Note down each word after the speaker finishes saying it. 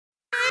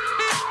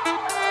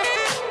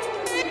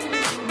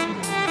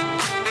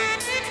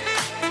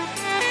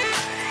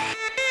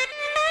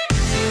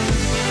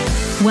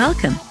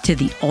Welcome to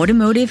the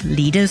Automotive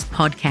Leaders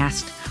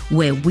Podcast,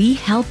 where we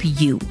help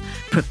you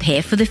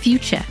prepare for the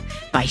future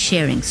by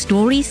sharing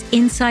stories,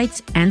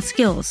 insights, and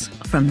skills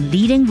from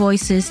leading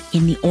voices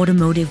in the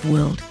automotive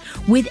world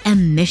with a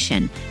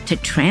mission to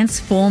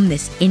transform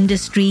this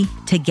industry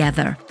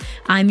together.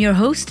 I'm your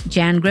host,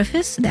 Jan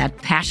Griffiths, that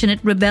passionate,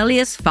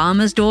 rebellious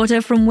farmer's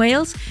daughter from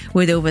Wales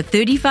with over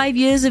 35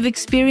 years of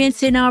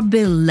experience in our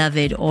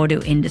beloved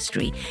auto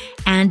industry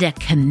and a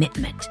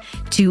commitment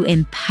to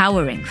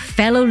empowering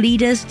fellow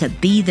leaders to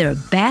be their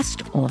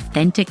best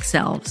authentic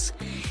selves.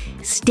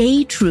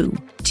 Stay true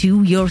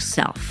to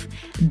yourself.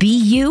 Be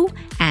you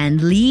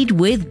and lead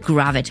with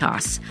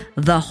gravitas,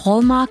 the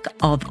hallmark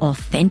of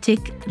authentic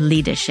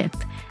leadership.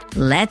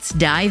 Let's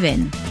dive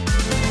in.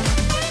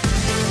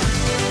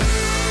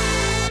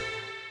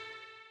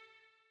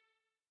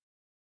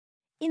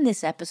 In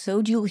this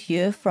episode, you'll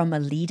hear from a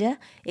leader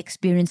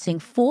experiencing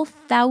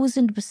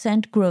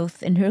 4,000%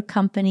 growth in her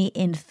company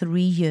in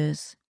 3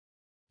 years.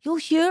 You'll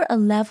hear a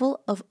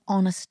level of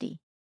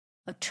honesty,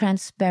 of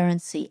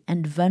transparency,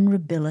 and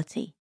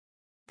vulnerability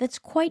that's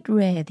quite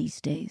rare these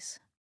days.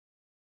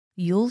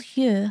 You'll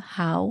hear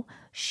how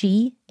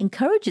she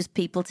encourages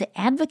people to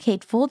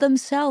advocate for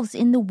themselves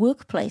in the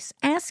workplace,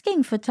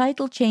 asking for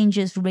title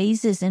changes,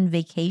 raises, and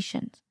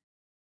vacations.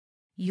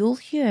 You'll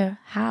hear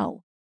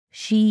how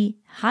she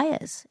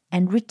hires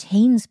and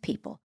retains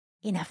people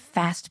in a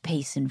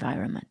fast-paced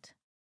environment,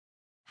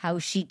 how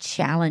she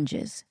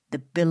challenges the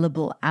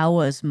billable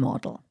hours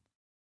model,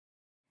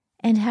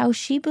 and how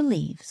she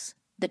believes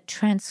that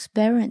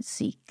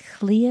transparency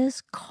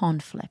clears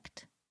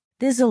conflict.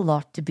 There's a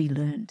lot to be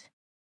learned.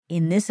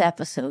 In this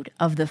episode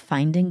of the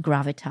Finding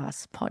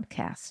Gravitas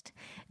podcast,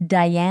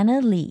 Diana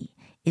Lee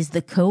is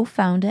the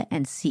co-founder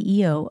and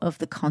CEO of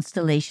the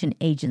Constellation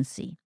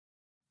Agency.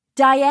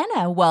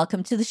 Diana,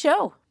 welcome to the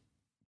show.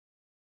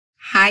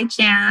 Hi,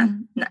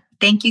 Jan.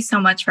 Thank you so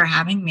much for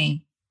having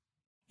me.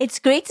 It's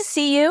great to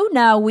see you.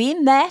 Now, we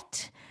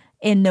met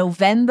in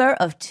November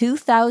of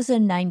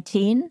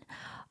 2019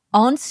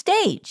 on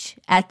stage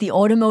at the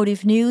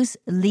Automotive News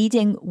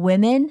Leading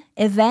Women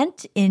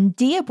event in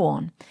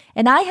Dearborn.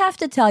 And I have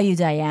to tell you,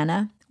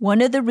 Diana,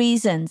 one of the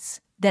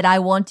reasons that I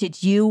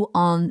wanted you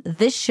on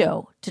this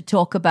show to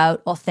talk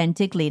about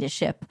authentic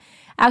leadership,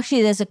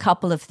 actually, there's a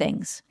couple of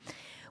things.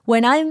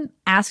 When I'm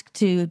asked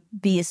to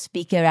be a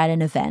speaker at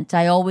an event,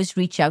 I always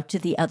reach out to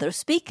the other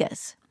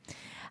speakers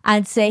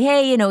and say,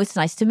 hey, it's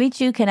nice to meet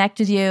you, connect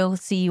with you,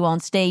 see you on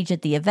stage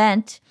at the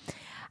event.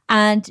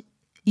 And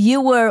you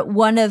were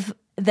one of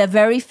the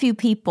very few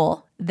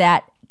people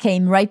that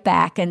came right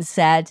back and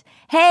said,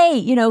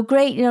 hey,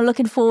 great,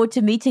 looking forward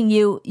to meeting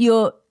you.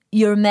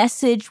 Your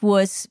message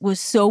was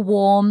so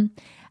warm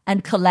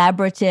and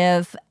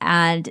collaborative.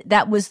 And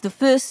that was the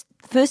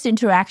first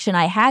interaction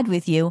I had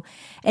with you.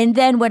 And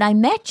then when I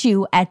met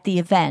you at the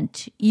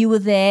event, you were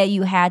there,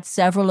 you had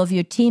several of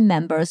your team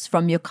members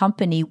from your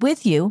company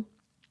with you.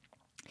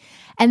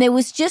 And there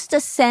was just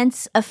a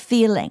sense of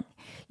feeling.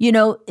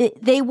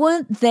 They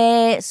weren't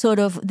there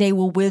they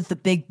were with the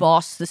big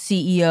boss, the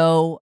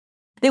CEO.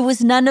 There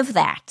was none of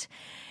that.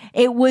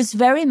 It was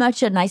very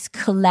much a nice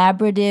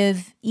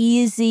collaborative,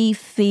 easy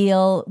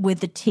feel with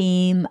the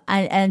team,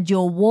 and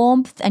your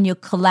warmth and your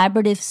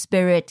collaborative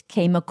spirit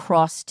came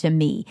across to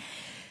me.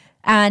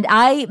 And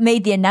I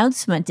made the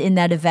announcement in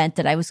that event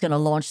that I was going to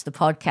launch the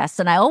podcast,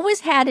 and I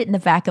always had it in the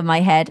back of my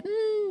head,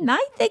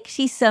 I think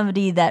she's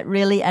somebody that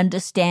really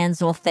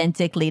understands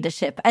authentic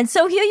leadership. And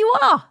so here you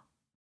are.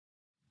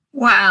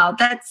 Wow,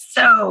 that's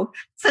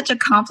such a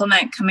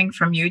compliment coming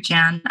from you,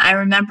 Jan. I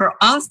remember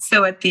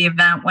also at the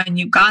event when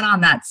you got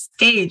on that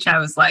stage, I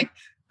was like,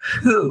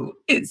 who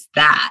is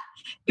that?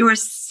 You were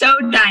so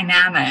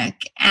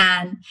dynamic,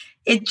 and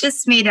it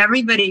just made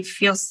everybody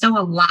feel so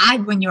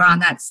alive when you were on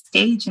that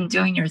stage and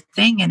doing your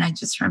thing. And I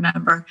just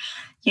remember,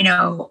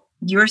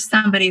 you're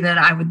somebody that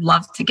I would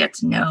love to get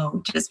to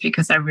know, just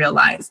because I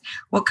realize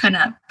what kind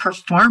of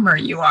performer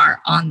you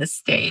are on the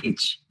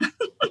stage.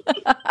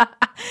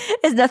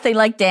 It's nothing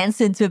like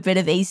dancing to a bit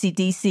of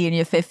AC/DC in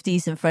your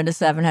 50s in front of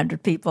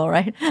 700 people,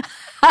 right?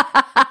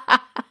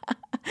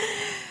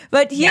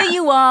 But here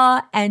you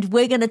are, and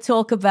we're going to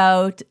talk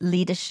about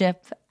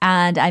leadership.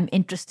 And I'm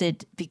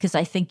interested because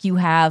I think you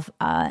have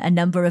a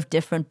number of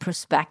different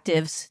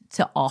perspectives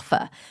to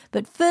offer.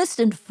 But first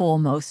and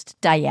foremost,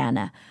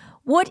 Diana,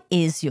 what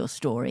is your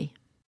story?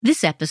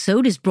 This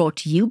episode is brought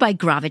to you by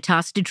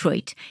Gravitas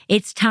Detroit.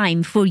 It's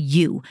time for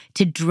you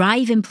to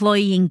drive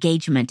employee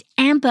engagement,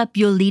 amp up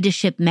your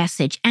leadership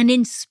message, and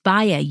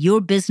inspire your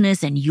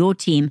business and your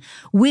team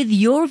with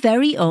your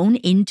very own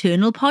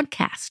internal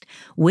podcast.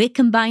 We're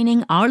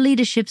combining our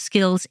leadership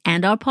skills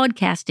and our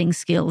podcasting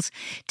skills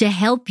to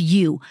help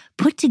you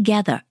put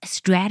together a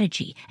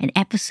strategy, an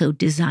episode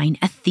design,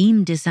 a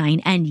theme design,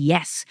 and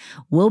yes,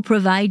 we'll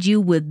provide you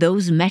with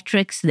those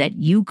metrics that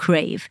you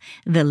crave.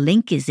 The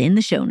link is in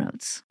the show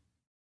notes.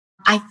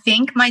 I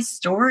think my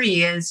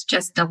story is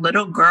just a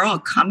little girl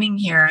coming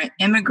here,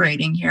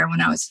 immigrating here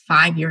when I was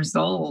 5 years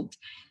old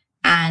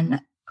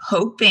and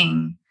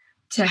hoping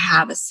to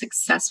have a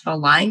successful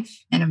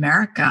life in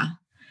America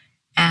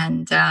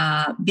and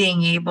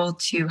being able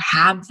to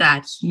have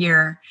that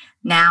here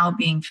now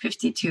being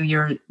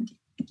 52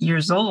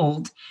 years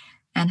old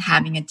and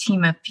having a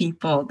team of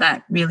people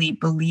that really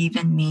believe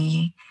in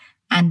me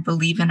and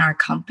believe in our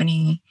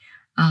company,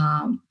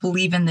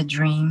 believe in the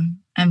dream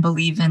and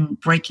believe in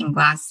breaking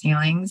glass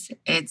ceilings.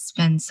 It's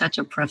been such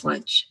a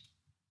privilege.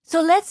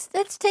 So let's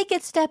take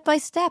it step by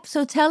step.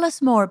 So tell us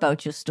more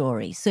about your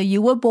story. So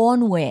you were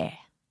born where?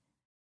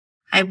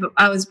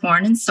 I was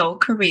born in Seoul,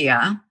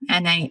 Korea,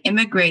 and I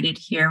immigrated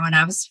here when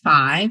I was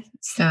 5.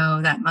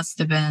 So that must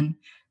have been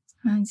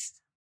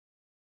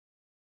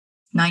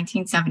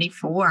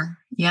 1974.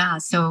 Yeah.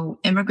 So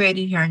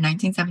immigrated here in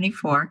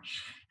 1974.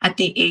 At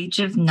the age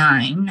of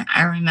 9,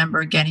 I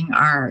remember getting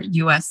our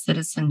U.S.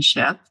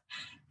 citizenship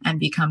and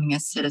becoming a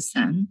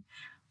citizen.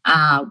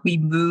 We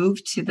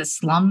moved to the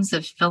slums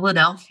of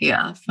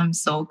Philadelphia from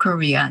Seoul,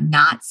 Korea,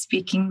 not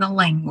speaking the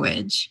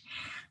language,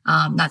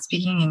 not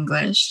speaking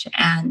English.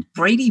 And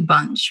Brady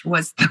Bunch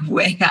was the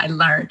way I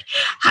learned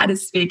how to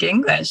speak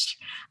English.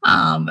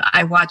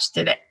 I watched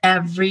it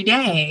every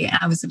day.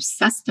 I was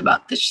obsessed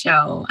about the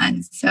show.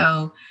 And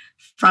so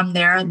from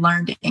there, I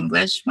learned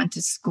English, went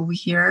to school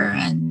here.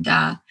 And,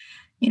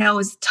 it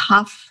was a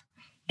tough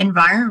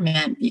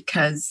environment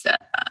because,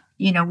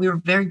 we were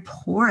very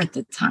poor at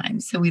the time.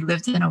 So we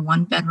lived in a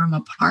 1-bedroom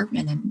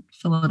apartment in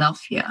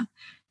Philadelphia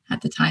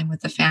at the time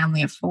with a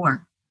family of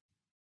 4.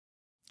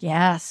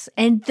 Yes.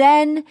 And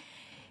then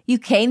you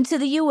came to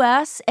the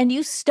US and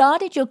you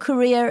started your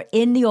career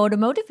in the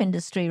automotive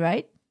industry,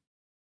 right?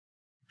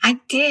 I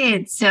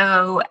did.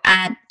 So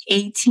at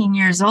 18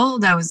 years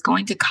old, I was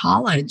going to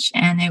college,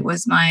 and it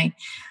was my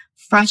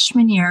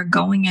freshman year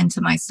going into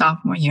my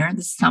sophomore year,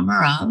 the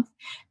summer of.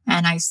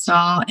 And I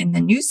saw in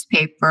the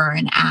newspaper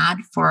an ad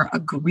for a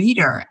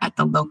greeter at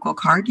the local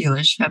car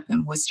dealership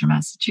in Worcester,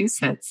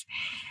 Massachusetts.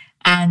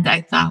 And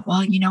I thought,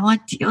 well, you know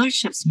what?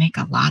 Dealerships make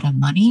a lot of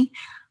money.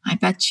 I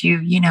bet you,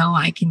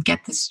 I can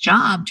get this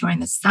job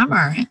during the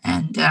summer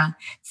and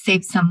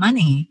save some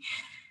money.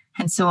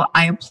 And so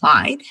I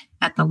applied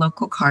at the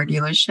local car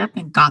dealership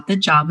and got the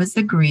job as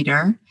a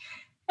greeter.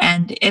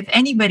 And if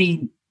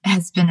anybody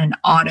has been in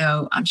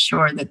auto, I'm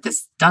sure that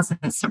this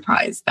doesn't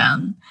surprise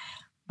them.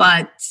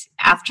 But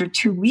after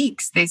 2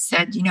 weeks, they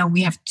said,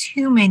 we have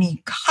too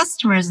many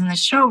customers in the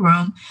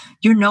showroom.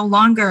 You're no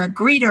longer a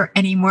greeter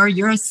anymore.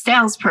 You're a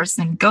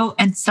salesperson. Go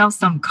and sell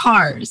some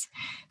cars.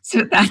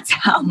 So that's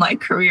how my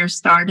career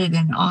started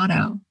in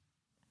auto.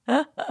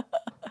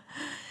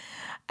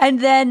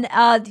 And then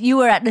you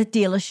were at the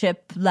dealership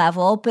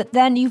level, but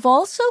then you've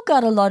also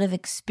got a lot of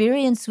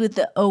experience with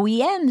the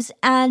OEMs.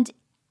 And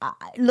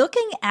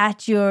looking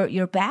at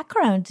your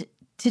background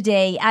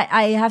today,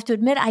 I have to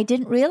admit, I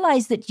didn't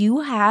realize that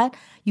you have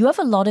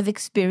a lot of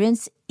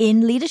experience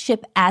in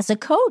leadership as a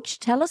coach.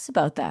 Tell us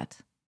about that.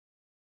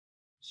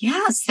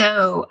 Yeah,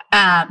 so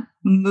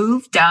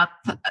moved up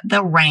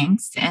the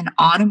ranks in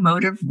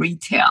automotive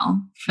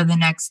retail for the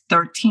next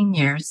 13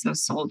 years. So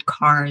sold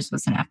cars,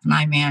 was an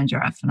F&I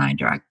manager, F&I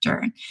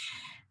director.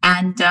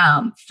 And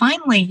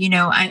finally,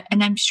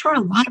 and I'm sure a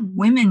lot of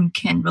women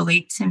can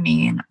relate to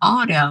me in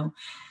auto,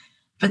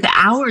 but the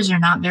hours are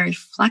not very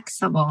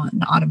flexible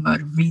in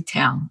automotive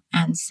retail.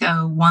 And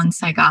so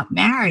once I got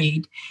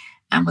married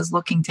and was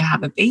looking to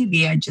have a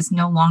baby, I just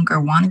no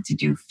longer wanted to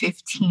do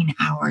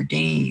 15-hour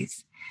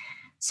days.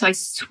 So I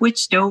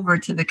switched over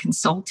to the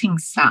consulting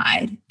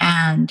side,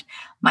 and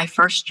my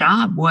first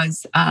job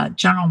was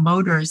General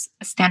Motors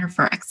Standard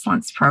for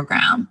Excellence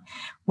program,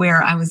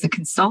 where I was a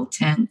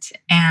consultant,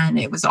 and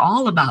it was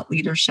all about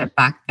leadership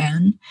back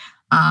then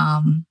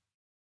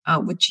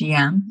with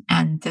GM.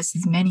 And this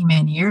is many,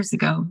 many years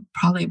ago,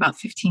 probably about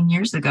 15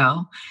 years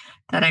ago,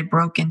 that I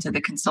broke into the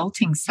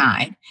consulting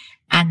side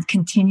and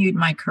continued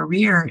my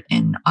career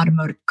in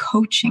automotive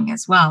coaching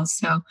as well.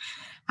 So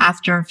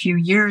after a few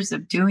years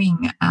of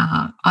doing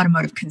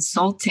automotive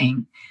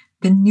consulting,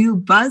 the new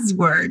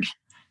buzzword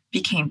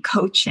became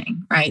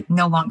coaching, right?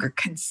 No longer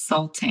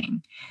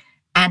consulting.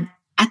 And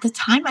at the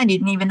time, I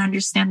didn't even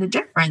understand the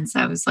difference.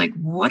 I was like,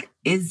 what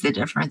is the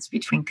difference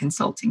between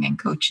consulting and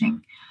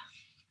coaching?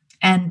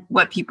 And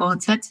what people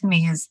had said to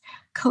me is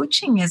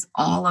coaching is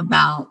all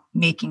about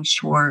making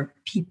sure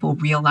people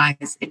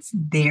realize it's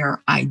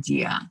their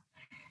idea.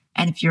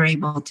 And if you're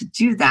able to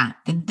do that,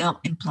 then they'll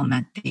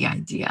implement the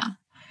idea.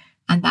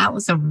 And that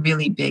was a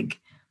really big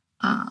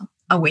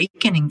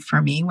awakening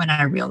for me when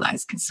I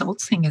realized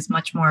consulting is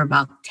much more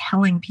about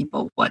telling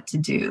people what to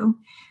do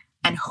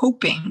and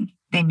hoping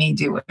they may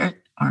do it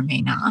or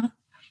may not.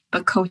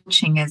 But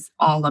coaching is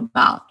all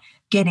about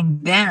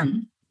getting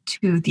them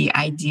to the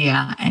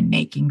idea and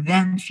making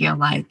them feel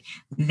like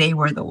they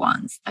were the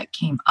ones that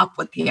came up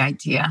with the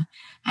idea.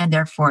 And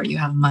therefore, you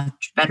have a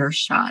much better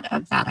shot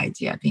of that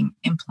idea being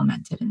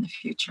implemented in the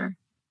future.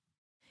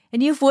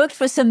 And you've worked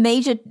for some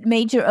major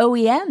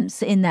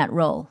OEMs in that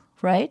role,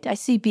 right? I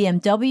see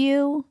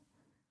BMW.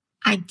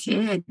 I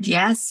did,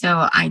 yes.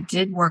 So I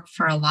did work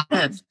for a lot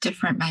of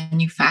different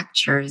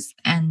manufacturers,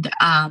 and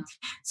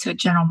so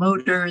General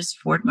Motors,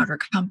 Ford Motor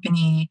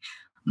Company,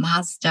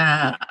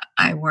 Mazda.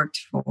 I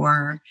worked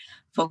for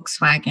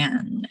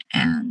Volkswagen,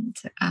 and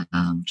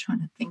I'm trying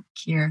to think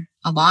here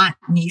a lot.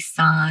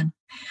 Nissan.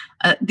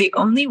 The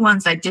only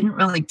ones I didn't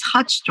really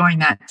touch during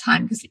that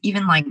time, because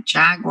even like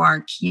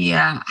Jaguar, Kia,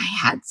 I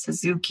had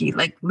Suzuki.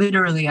 Like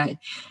literally, I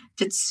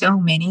did so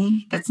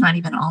many. That's not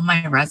even on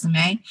my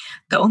resume.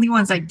 The only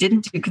ones I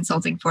didn't do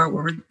consulting for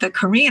were the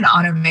Korean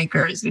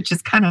automakers, which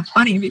is kind of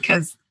funny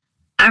because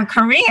I'm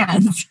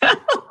Korean.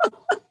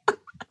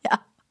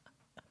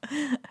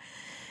 Yeah.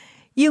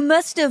 You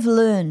must have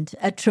learned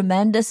a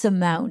tremendous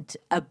amount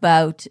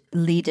about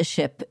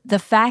leadership. The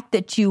fact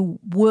that you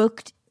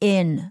worked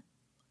in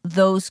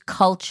those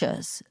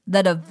cultures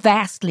that are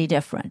vastly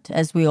different,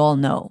 as we all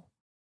know.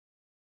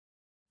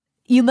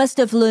 You must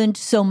have learned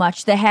so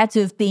much. There had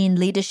to have been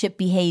leadership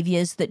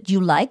behaviors that you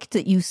liked,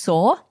 that you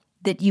saw,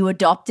 that you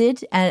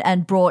adopted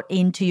and brought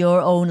into your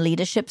own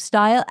leadership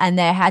style. And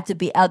there had to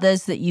be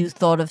others that you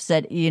thought of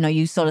said,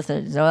 you sort of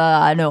said,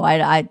 I know,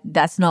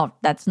 that's not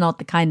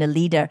the kind of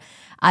leader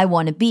I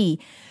want to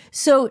be.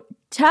 So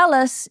tell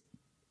us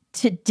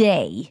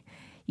today,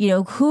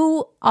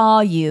 who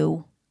are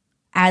you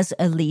as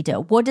a leader?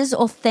 What does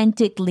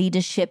authentic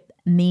leadership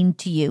mean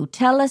to you?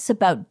 Tell us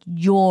about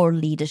your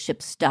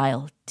leadership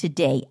style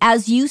today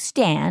as you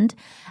stand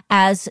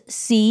as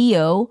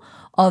CEO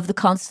of the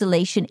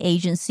Constellation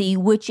Agency,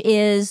 which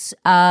is,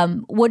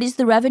 what is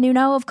the revenue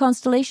now of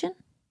Constellation?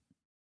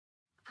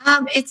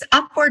 It's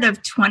upward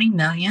of 20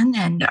 million,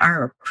 and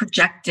our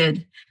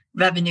projected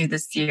revenue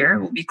this year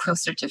will be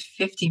closer to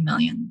 50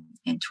 million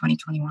in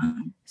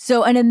 2021.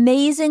 So an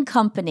amazing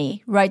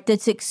company, right,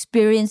 that's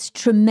experienced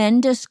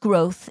tremendous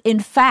growth.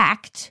 In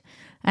fact,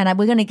 and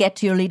we're going to get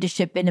to your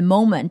leadership in a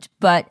moment,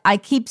 but I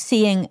keep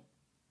seeing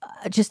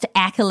just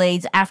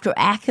accolades after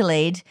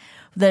accolade.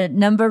 The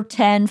number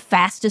 10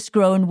 fastest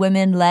growing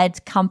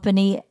women-led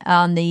company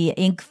on the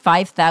Inc.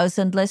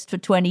 5000 list for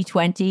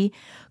 2020.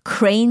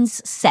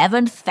 Crane's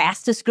 7th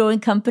fastest growing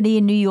company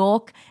in New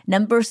York.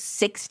 Number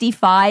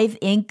 65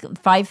 Inc.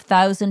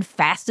 5000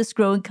 fastest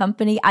growing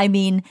company. I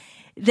mean,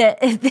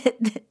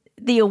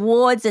 the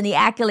awards and the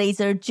accolades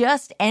are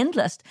just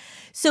endless.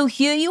 So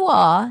here you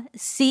are,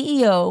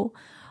 CEO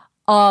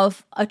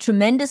of a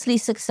tremendously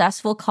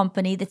successful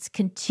company that's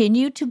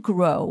continued to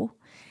grow.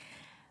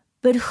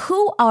 But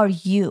who are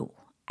you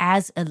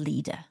as a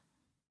leader?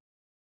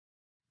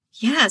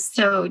 Yeah,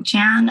 so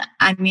Jan,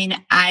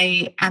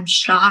 I am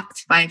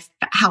shocked by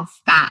how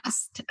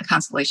fast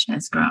Constellation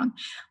has grown.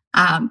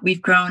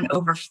 We've grown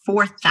over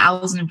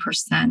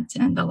 4,000%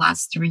 in the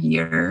last 3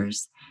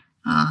 years.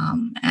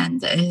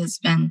 And it has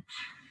been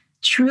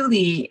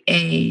truly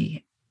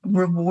a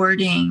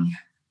rewarding,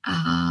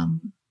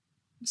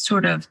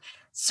 sort of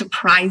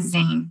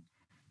surprising,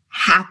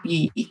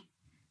 happy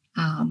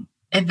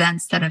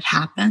events that have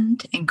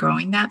happened in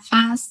growing that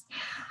fast.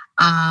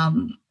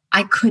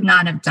 I could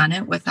not have done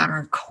it without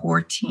our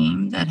core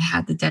team that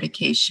had the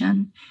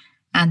dedication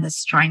and the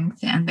strength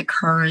and the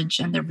courage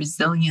and the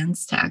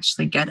resilience to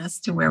actually get us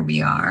to where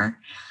we are.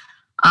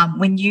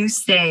 When you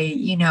say,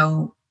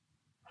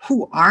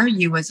 who are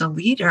you as a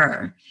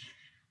leader?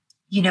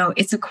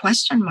 It's a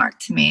question mark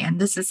to me.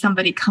 And this is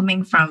somebody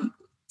coming from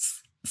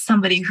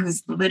somebody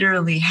who's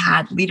literally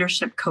had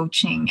leadership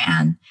coaching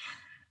and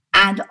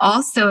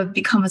also have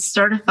become a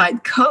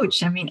certified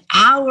coach.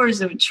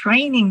 Hours of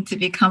training to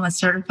become a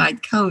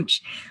certified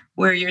coach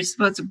where you're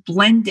supposed to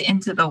blend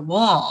into the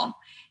wall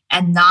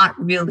and not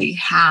really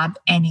have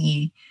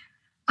any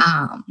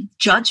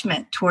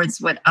judgment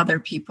towards what other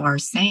people are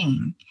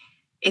saying.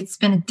 It's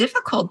been a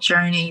difficult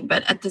journey,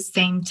 but at the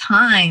same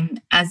time,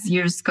 as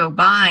years go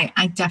by,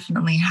 I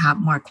definitely have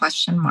more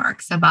question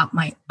marks about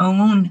my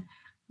own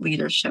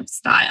leadership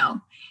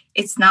style.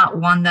 It's not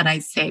one that I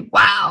say,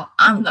 wow,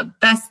 I'm the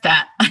best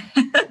at.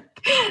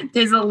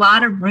 There's a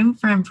lot of room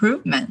for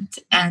improvement,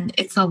 and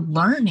it's a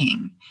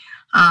learning.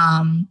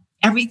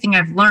 Everything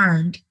I've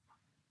learned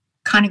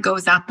kind of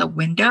goes out the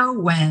window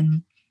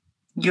when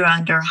you're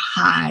under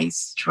high,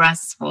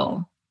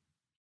 stressful,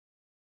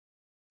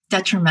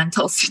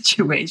 detrimental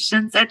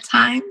situations at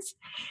times.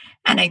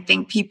 And I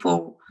think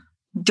people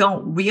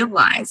don't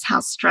realize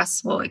how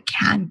stressful it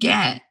can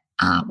get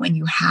when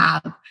you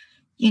have,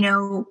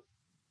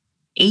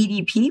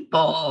 80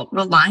 people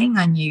relying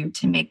on you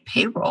to make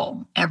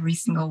payroll every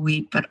single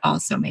week, but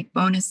also make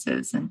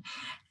bonuses.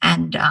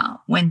 And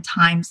when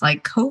times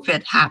like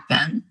COVID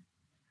happen,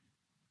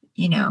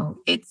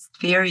 it's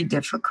very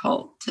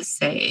difficult to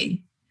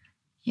say,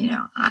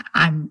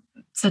 I'm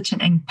such an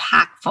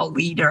impactful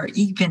leader,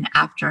 even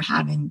after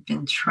having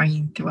been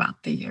trained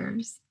throughout the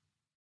years.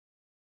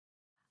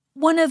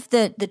 One of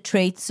the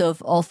traits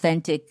of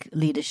authentic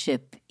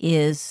leadership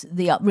is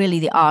really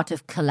the art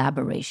of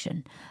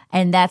collaboration.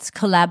 And that's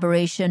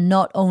collaboration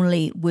not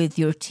only with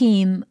your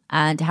team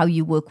and how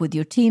you work with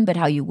your team, but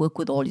how you work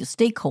with all your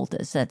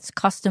stakeholders. That's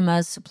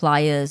customers,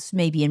 suppliers,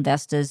 maybe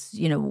investors,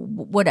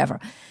 whatever.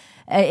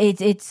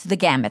 It's the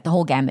gamut, the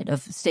whole gamut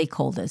of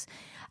stakeholders.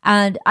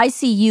 And I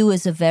see you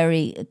as a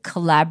very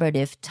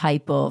collaborative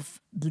type of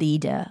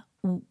leader.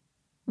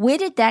 Where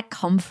did that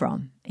come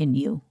from in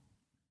you?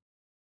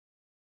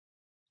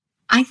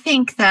 I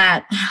think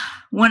that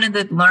one of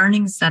the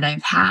learnings that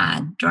I've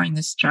had during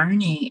this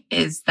journey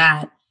is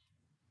that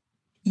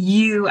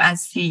you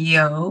as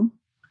CEO,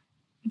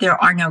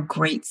 there are no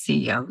great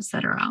CEOs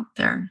that are out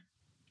there.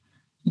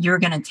 You're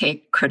going to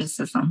take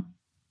criticism,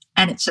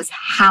 and it's just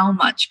how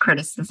much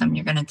criticism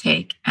you're going to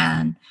take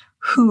and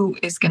who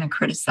is going to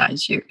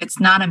criticize you. It's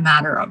not a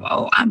matter of,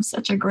 oh, I'm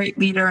such a great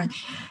leader and,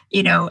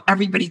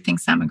 everybody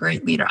thinks I'm a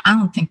great leader. I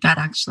don't think that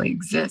actually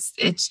exists.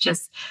 It's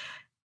just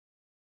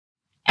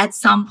at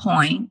some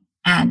point,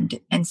 and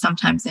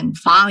sometimes in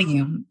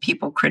volume,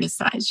 people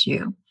criticize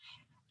you.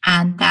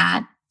 And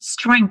that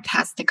strength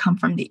has to come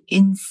from the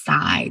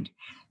inside,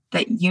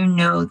 that you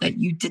know that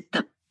you did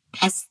the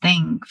best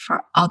thing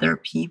for other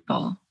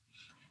people.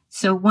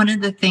 So one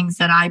of the things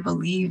that I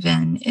believe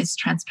in is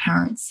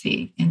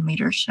transparency in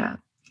leadership.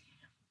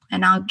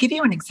 And I'll give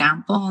you an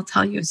example. I'll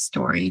tell you a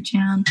story,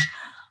 Jan.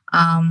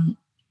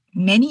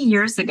 Many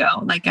years ago,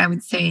 like I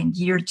would say in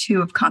year 2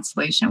 of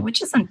Constellation,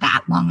 which isn't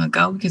that long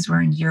ago because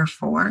we're in year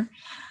 4,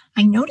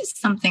 I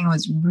noticed something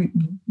was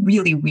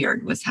really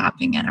weird was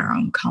happening at our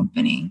own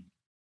company.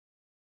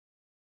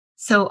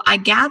 So I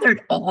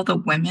gathered all the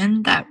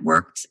women that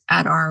worked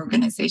at our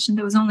organization.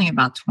 There was only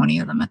about 20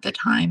 of them at the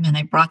time. And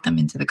I brought them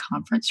into the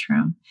conference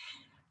room.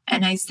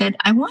 And I said,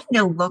 I want you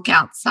to look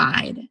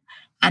outside.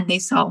 And they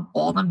saw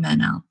all the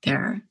men out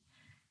there.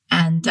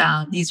 And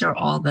these are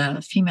all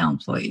the female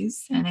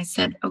employees. And I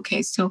said,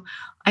 okay, so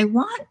I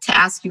want to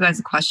ask you guys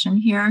a question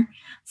here. I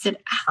said,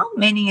 how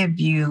many of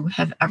you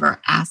have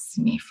ever asked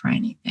me for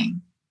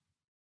anything?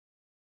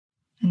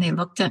 And they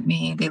looked at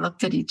me, they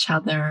looked at each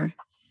other,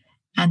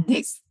 and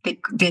they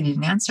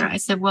didn't answer. I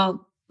said,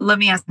 well, let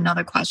me ask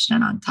another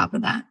question on top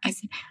of that. I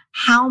said,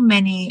 how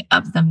many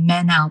of the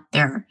men out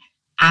there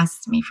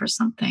asked me for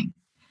something,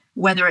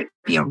 whether it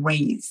be a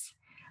raise,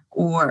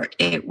 or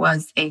it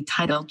was a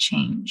title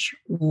change,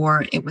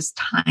 or it was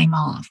time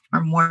off,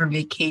 or more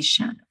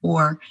vacation,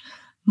 or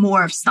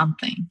more of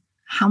something?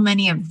 How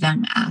many of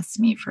them asked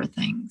me for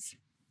things?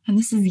 And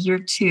this is year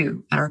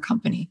 2 at our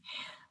company.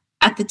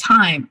 At the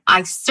time,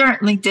 I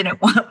certainly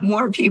didn't want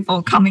more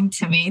people coming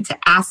to me to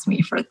ask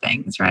me for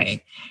things,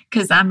 right?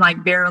 Because I'm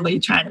like barely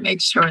trying to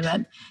make sure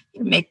that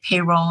you make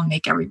payroll and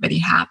make everybody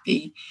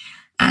happy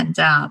and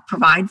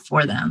provide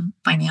for them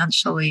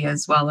financially,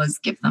 as well as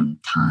give them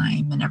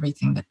time and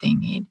everything that they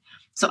need.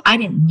 So I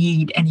didn't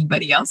need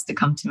anybody else to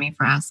come to me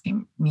for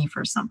asking me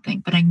for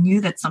something, but I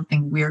knew that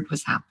something weird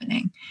was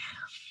happening.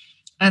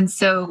 And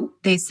so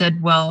they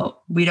said,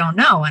 well, we don't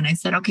know. And I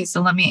said, okay,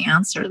 so let me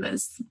answer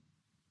this.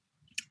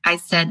 I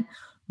said,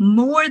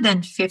 more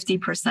than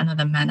 50% of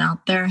the men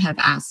out there have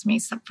asked me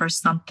for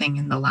something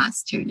in the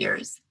last 2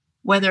 years,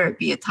 whether it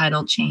be a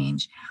title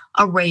change,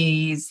 a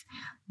raise,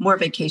 more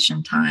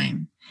vacation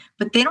time.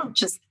 But they don't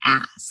just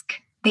ask,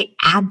 they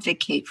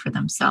advocate for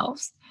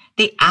themselves.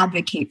 They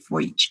advocate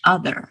for each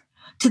other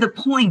to the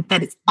point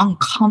that it's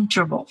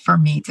uncomfortable for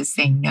me to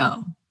say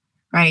no,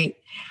 right?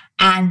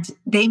 And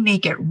they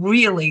make it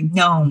really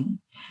known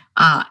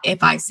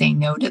if I say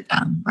no to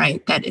them,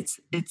 right? That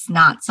it's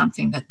not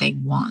something that they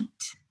want.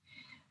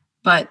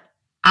 But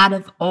out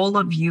of all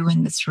of you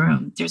in this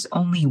room, there's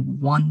only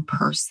one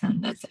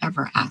person that's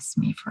ever asked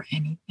me for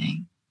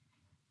anything.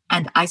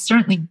 And I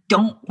certainly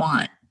don't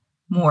want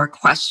more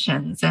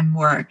questions and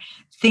more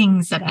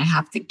things that I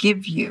have to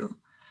give you.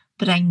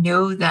 But I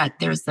know that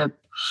there's a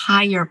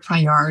higher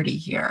priority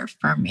here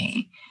for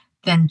me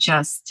than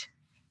just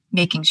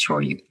making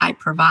sure I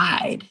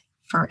provide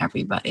for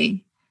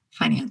everybody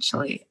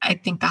financially. I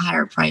think the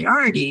higher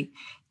priority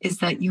is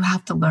that you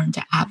have to learn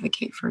to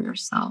advocate for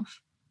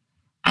yourself.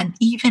 And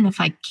even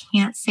if I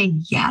can't say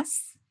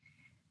yes,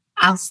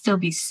 I'll still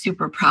be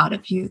super proud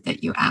of you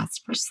that you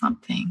asked for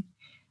something.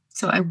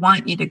 So I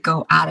want you to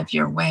go out of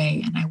your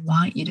way, and I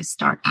want you to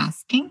start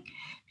asking,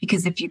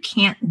 because if you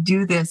can't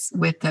do this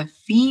with a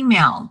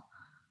female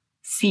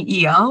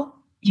CEO,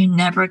 you're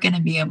never going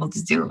to be able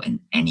to do it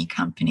in any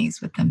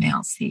companies with a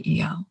male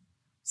CEO.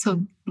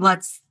 So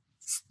let's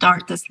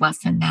start this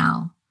lesson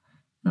now.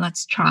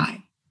 Let's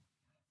try.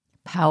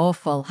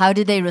 Powerful. How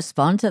did they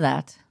respond to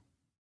that?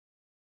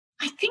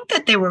 I think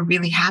that they were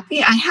really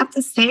happy. I have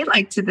to say,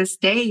 like to this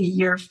day,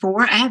 year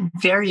 4, I have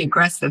very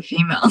aggressive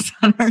females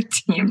on our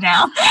team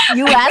now.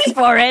 You asked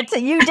for it.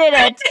 You did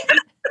it.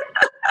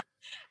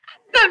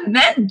 The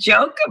men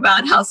joke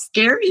about how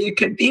scary it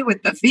could be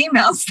with the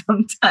females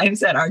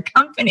sometimes at our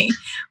company,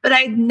 but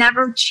I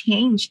never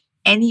changed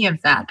any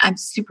of that. I'm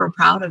super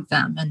proud of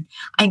them, and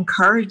I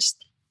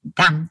encouraged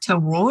them to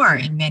roar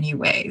in many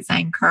ways. I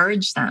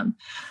encourage them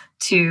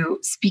to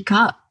speak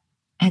up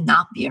and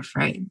not be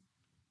afraid.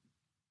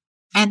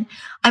 And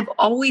I've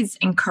always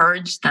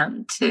encouraged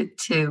them to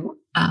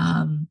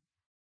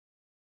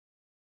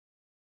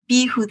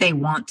be who they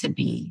want to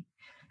be.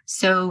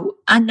 So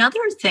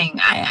another thing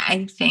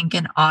I think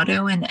in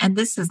auto, and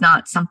this is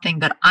not something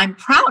that I'm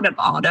proud of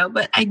auto,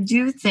 but I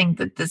do think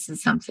that this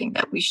is something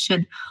that we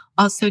should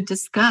also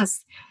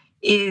discuss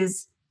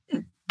is,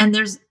 and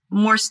there's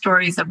more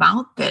stories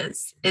about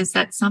this, is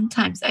that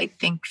sometimes I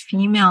think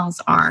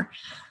females are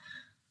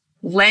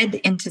led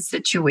into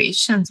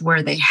situations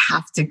where they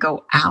have to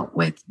go out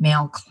with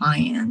male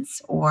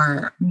clients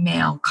or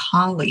male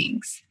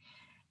colleagues.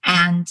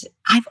 And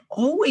I've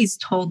always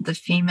told the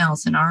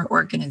females in our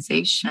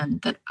organization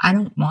that I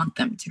don't want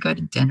them to go to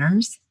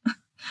dinners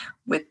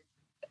with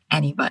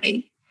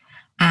anybody.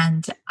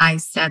 And I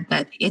said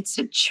that it's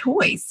a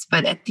choice,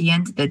 but at the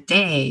end of the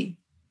day,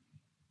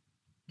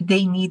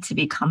 they need to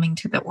be coming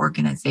to the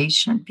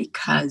organization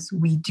because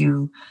we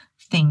do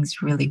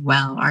things really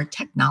well. Our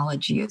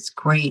technology is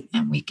great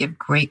and we give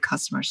great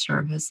customer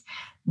service,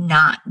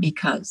 not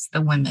because the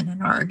women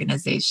in our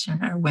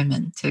organization are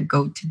women to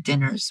go to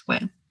dinners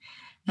with.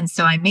 And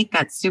so I make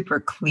that super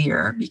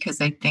clear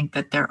because I think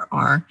that there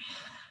are,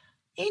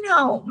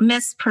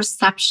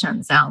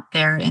 misperceptions out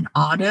there in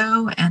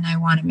auto. And I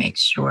want to make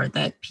sure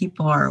that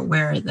people are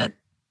aware that,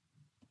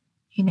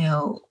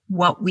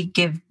 what we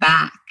give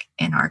back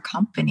in our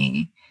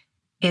company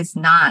is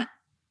not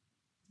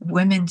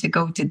women to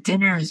go to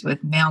dinners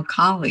with male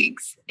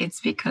colleagues. It's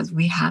because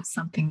we have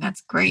something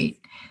that's great.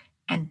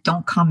 And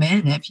don't come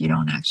in if you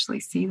don't actually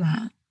see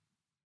that.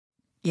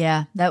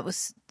 Yeah, that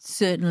was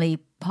certainly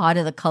part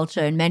of the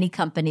culture in many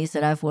companies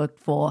that I've worked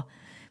for,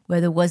 where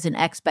there was an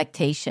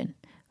expectation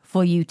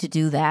for you to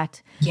do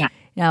that. Yeah.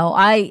 Now,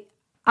 I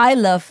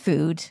love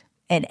food,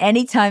 and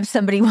anytime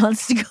somebody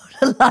wants to go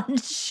to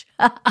lunch,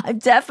 I'm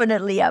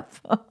definitely up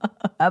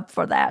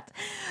for that.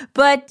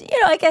 But,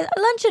 I guess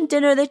lunch and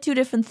dinner, they're two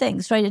different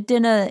things, right? At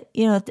dinner,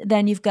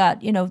 then you've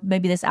got,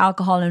 maybe there's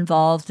alcohol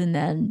involved, and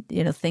then,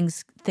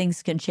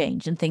 things can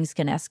change and things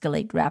can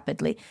escalate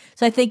rapidly.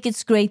 So I think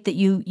it's great that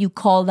you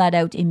call that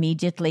out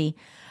immediately.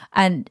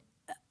 And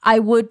I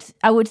would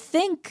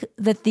think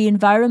that the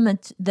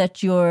environment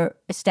that you're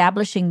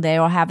establishing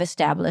there or have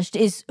established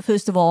is,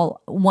 first of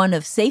all, one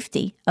of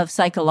safety, of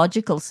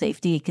psychological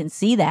safety. You can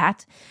see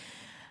that.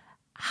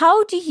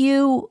 How do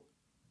you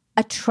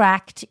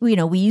attract, we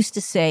used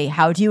to say,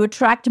 how do you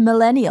attract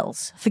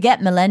millennials? Forget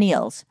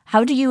millennials.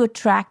 How do you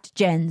attract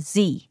Gen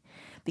Z?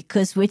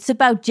 Because it's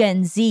about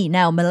Gen Z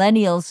now.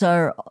 Millennials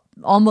are,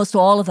 almost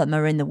all of them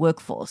are in the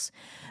workforce.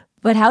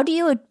 But how do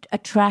you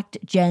attract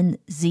Gen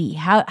Z?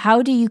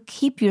 How do you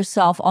keep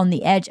yourself on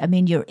the edge? I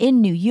mean, you're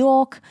in New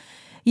York,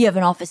 you have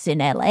an office in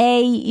LA,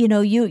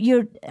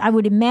 you're I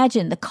would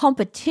imagine the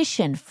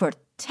competition for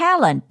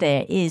talent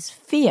there is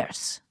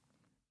fierce.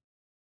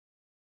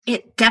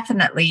 It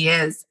definitely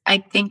is. I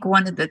think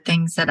one of the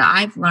things that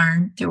I've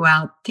learned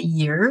throughout the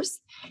years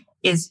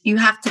is you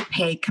have to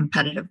pay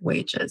competitive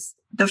wages.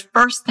 The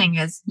first thing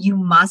is you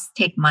must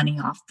take money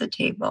off the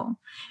table.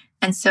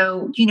 And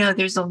so,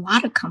 there's a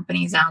lot of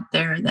companies out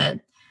there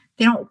that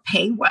they don't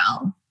pay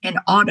well in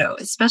auto,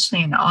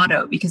 especially in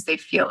auto, because they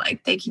feel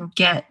like they can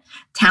get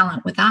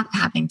talent without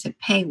having to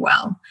pay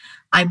well.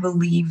 I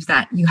believe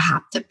that you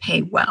have to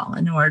pay well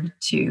in order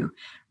to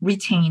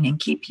retain and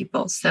keep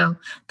people. So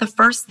the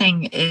first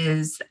thing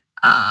is,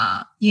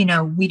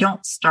 we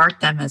don't start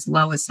them as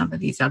low as some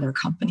of these other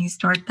companies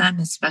start them,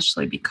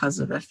 especially because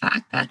of the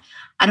fact that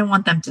I don't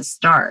want them to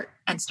start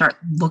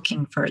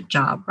looking for a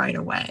job right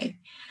away.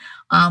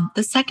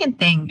 The second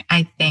thing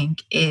I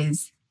think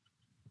is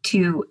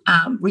to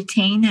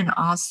retain and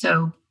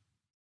also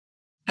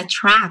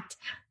attract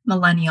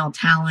millennial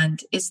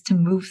talent is to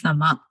move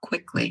them up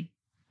quickly,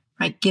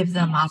 right? Give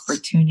them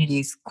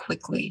opportunities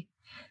quickly.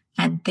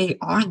 And they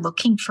are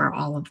looking for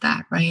all of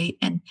that, right?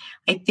 And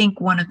I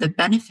think one of the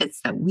benefits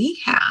that we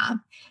have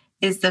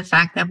is the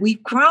fact that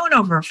we've grown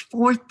over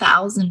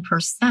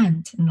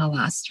 4,000% in the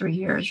last 3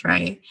 years,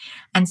 right?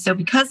 And so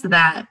because of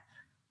that,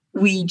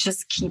 we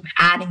just keep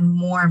adding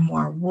more and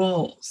more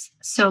roles.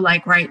 So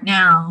like right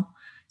now,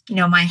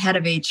 my head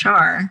of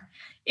HR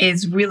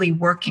is really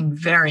working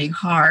very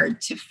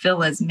hard to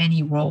fill as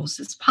many roles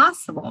as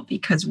possible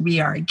because we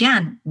are,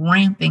 again,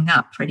 ramping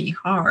up pretty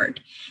hard.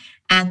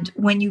 And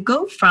when you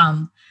go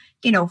from,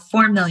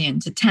 4 million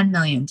to 10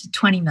 million to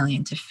 20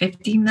 million to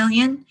 50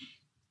 million,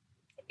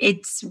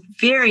 it's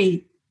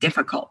very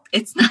difficult.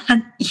 It's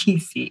not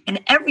easy.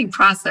 And every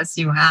process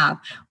you have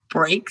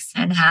breaks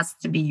and has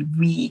to be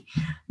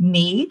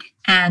remade.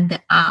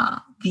 And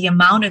the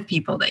amount of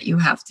people that you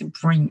have to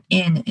bring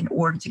in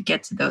order to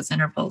get to those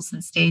intervals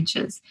and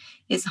stages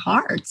is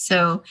hard.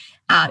 So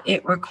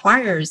it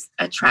requires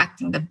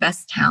attracting the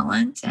best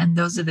talent. And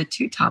those are the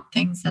two top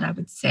things that I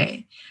would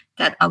say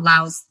that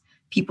allows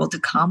people to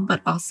come,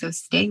 but also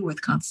stay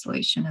with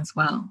Constellation as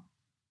well.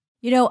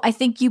 I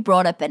think you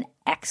brought up an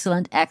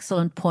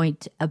excellent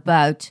point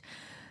about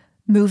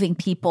moving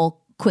people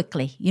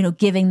quickly,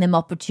 giving them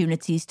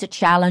opportunities to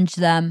challenge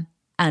them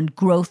and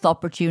growth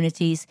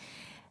opportunities.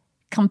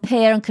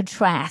 Compare and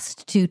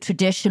contrast to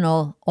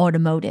traditional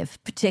automotive,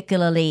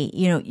 particularly,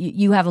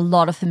 you have a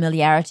lot of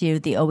familiarity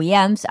with the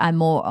OEMs. I'm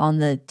more on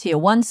the tier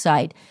one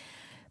side.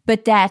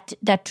 But that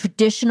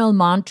traditional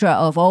mantra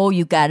of, oh,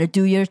 you got to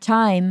do your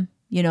time.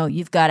 You know,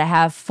 you've got to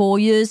have 4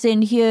 years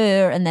in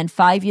here and then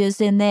 5 years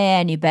in there,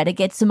 and you better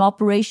get some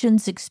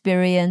operations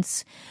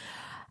experience.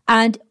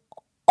 And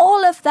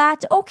all of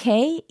that,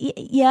 okay,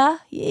 yeah,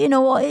 you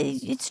know,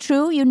 it's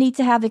true. You need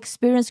to have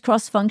experience,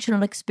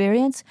 cross-functional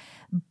experience.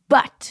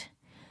 But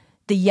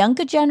the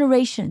younger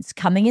generations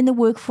coming in the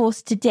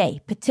workforce today,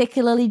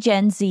 particularly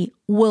Gen Z,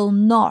 will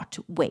not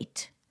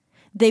wait.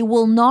 They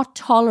will not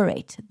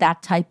tolerate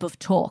that type of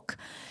talk.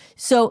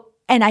 So,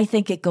 and I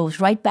think it goes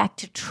right back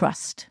to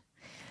trust.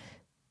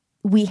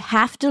 We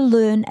have to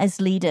learn as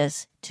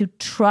leaders to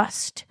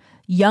trust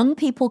young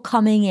people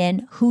coming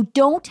in who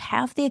don't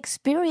have the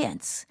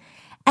experience.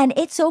 And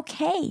it's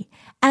okay.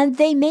 And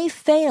they may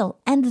fail,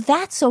 and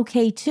that's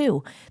okay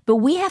too. But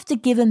we have to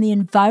give them the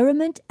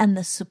environment and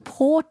the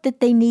support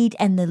that they need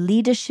and the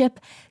leadership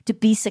to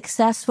be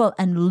successful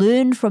and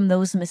learn from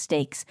those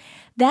mistakes.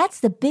 That's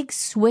the big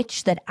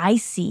switch that I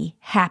see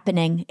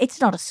happening.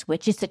 It's not a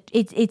switch.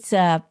 It's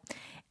a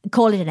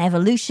call it an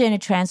evolution, a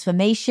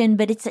transformation,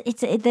 but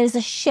there's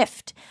a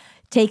shift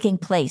taking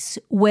place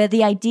where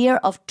the idea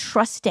of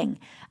trusting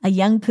a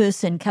young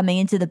person coming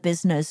into the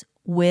business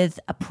with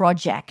a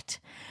project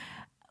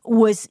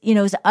was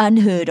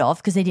unheard of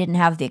because they didn't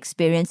have the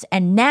experience.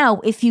 And now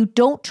if you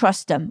don't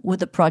trust them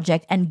with a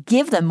project and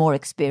give them more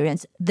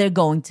experience, they're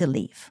going to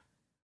leave.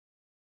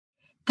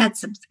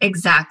 That's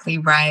exactly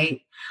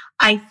right.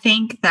 I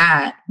think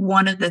that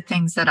one of the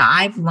things that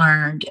I've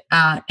learned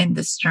in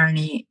this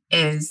journey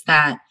is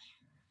that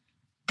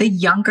the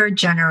younger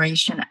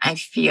generation, I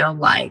feel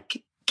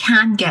like,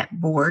 can get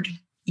bored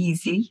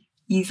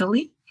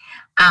easily.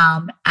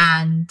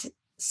 And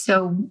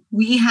so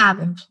we have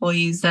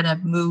employees that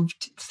have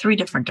moved 3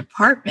 different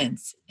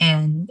departments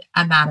in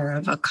a matter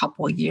of a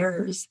couple of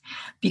years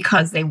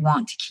because they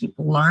want to keep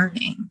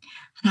learning.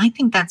 And I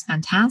think that's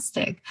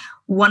fantastic.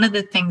 One of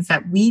the things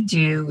that we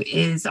do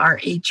is our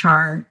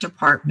HR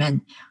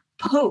department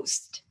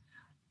post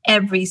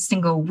every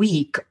single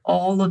week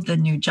all of the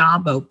new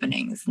job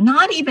openings,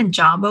 not even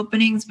job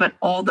openings, but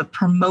all the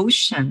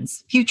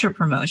promotions, future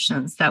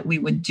promotions that we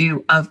would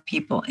do of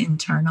people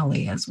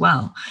internally as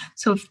well.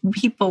 So if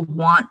people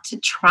want to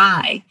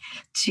try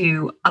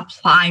to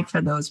apply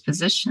for those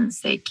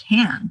positions, they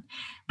can.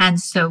 And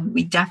so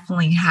we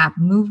definitely have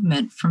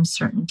movement from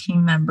certain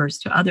team members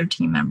to other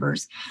team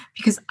members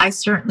because I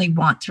certainly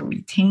want to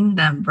retain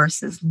them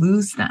versus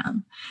lose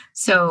them.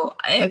 So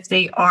if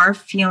they are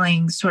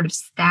feeling sort of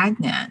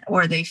stagnant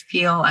or they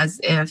feel as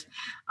if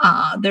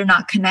they're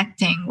not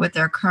connecting with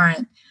their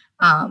current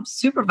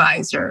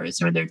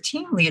supervisors or their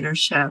team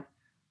leadership,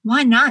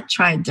 why not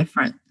try a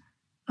different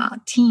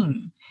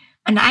team?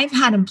 And I've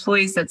had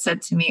employees that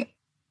said to me,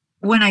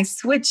 when I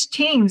switch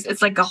teams,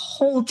 it's like a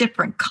whole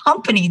different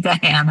company,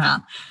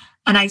 Diana.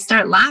 And I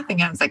start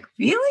laughing. I was like,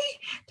 really?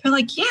 They're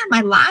like, yeah,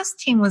 my last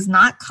team was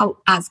not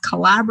as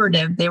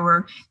collaborative. They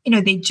were,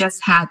 they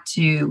just had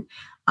to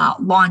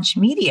launch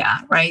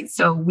media, right?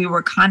 So we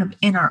were kind of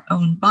in our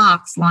own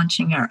box,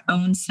 launching our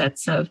own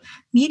sets of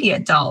media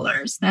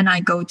dollars. Then I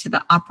go to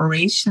the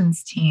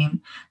operations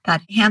team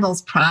that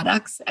handles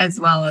products as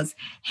well as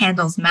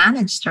handles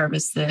managed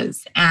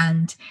services.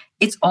 And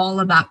it's all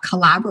about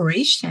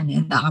collaboration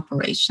in the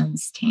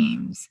operations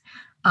teams,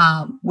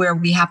 where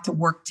we have to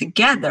work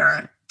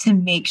together to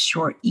make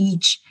sure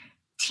each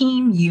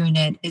team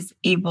unit is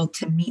able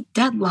to meet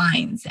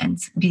deadlines and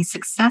be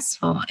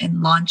successful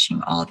in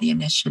launching all the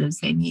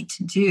initiatives they need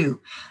to do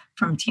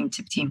from team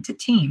to team to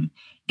team.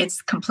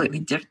 It's completely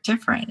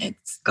different.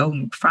 It's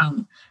going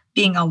from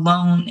being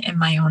alone in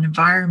my own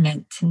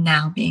environment to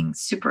now being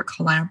super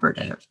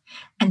collaborative.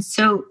 And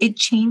so it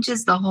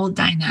changes the whole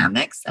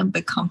dynamics of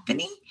the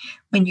company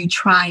when you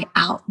try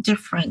out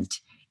different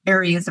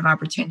areas of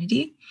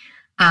opportunity.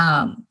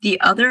 The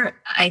other,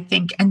 I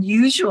think,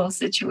 unusual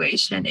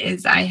situation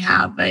is I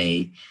have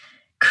a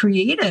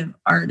creative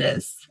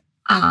artist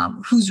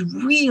who's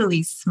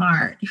really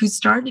smart, who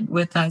started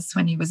with us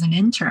when he was an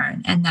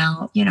intern. And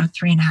now,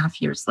 3.5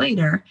 years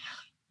later,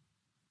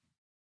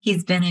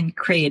 he's been in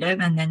creative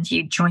and then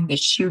he joined the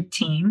shoot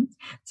team.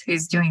 So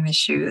he's doing the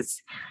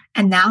shoots.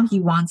 And now he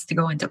wants to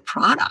go into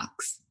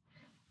products.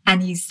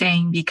 And he's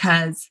saying,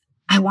 because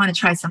I want to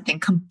try something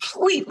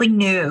completely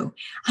new.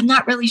 I'm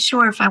not really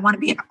sure if I want to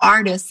be an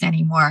artist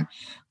anymore,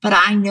 but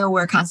I know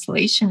where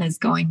Constellation is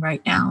going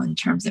right now in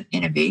terms of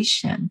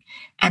innovation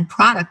and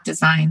product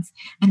designs.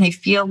 And I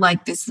feel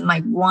like this is my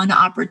one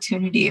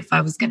opportunity. If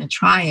I was going to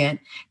try it,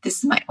 this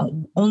is my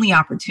only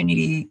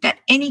opportunity that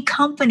any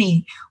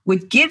company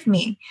would give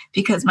me,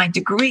 because my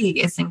degree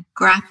is in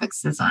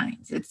graphics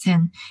designs. It's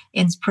in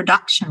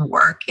production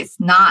work. It's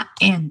not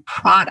in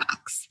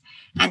products.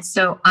 And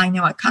so I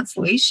know at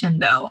Constellation,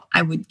 though,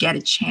 I would get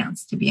a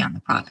chance to be on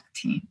the product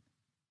team.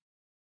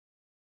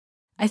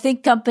 I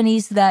think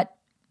companies that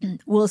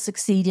will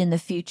succeed in the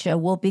future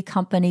will be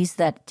companies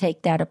that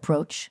take that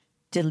approach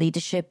to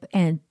leadership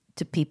and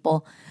to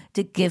people,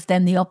 to give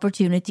them the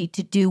opportunity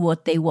to do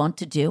what they want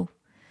to do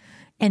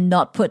and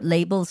not put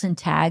labels and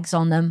tags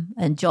on them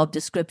and job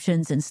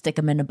descriptions and stick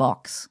them in a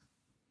box.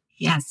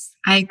 Yes,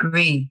 I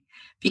agree.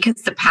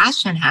 Because the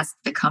passion has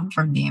to come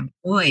from the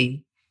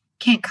employee,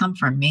 can't come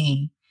from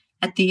me.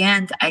 At the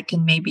end, I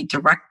can maybe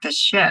direct the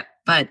ship,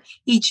 but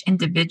each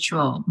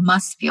individual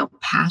must feel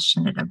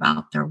passionate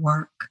about their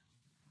work.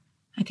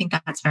 I think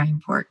that's very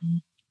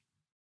important.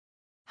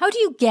 How do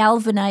you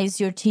galvanize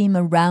your team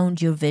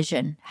around your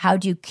vision? How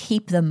do you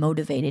keep them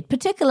motivated,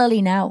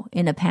 particularly now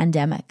in a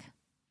pandemic?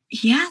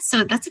 Yeah,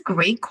 so that's a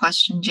great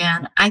question,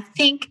 Jan. I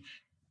think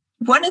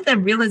one of the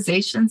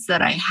realizations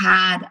that I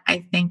had,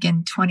 I think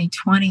in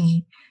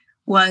 2020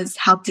 was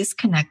how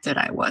disconnected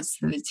I was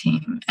to the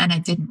team and I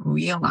didn't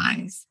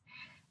realize.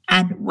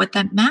 And what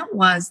that meant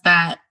was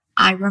that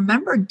I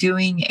remember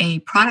doing a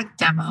product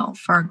demo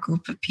for a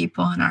group of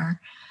people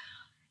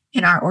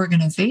in our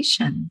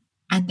organization.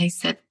 And they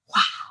said,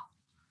 wow,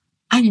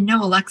 I didn't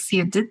know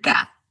Alexia did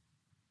that.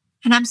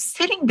 And I'm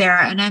sitting there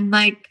and I'm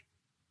like,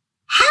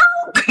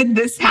 how could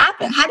this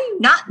happen? How do you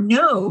not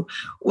know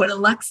what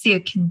Alexia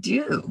can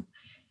do?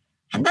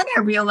 And then I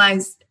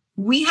realized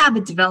we have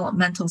a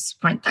developmental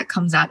sprint that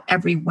comes out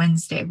every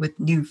Wednesday with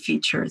new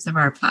features of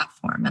our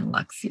platform in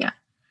Alexia.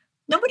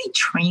 Nobody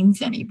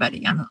trains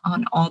anybody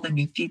on all the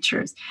new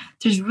features.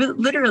 There's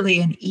literally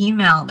an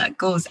email that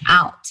goes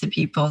out to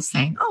people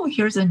saying, oh,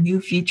 here's a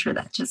new feature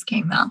that just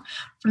came out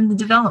from the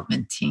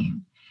development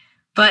team.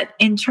 But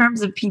in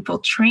terms of people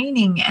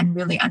training and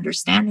really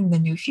understanding the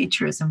new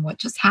features and what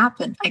just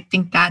happened, I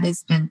think that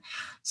has been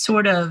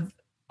sort of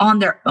on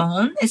their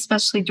own,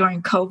 especially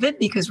during COVID,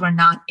 because we're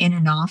not in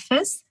an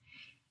office.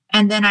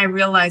 And then I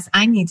realized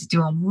I need to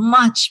do a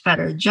much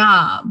better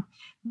job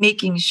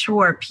making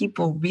sure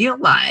people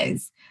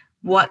realize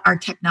what our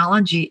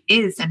technology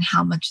is and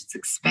how much it's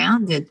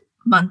expanded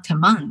month to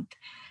month.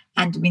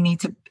 And we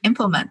need to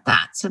implement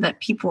that so that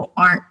people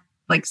aren't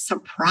like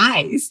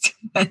surprised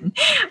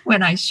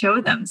when I show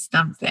them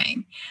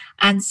something.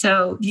 And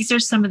so these are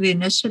some of the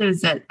initiatives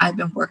that I've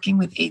been working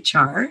with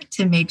HR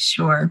to make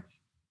sure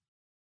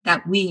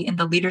that we in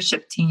the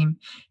leadership team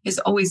is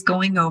always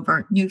going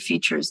over new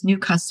features, new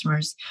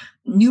customers,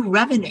 new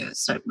revenues.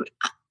 So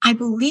I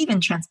believe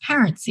in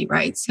transparency,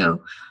 right?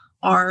 So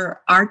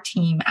our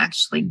team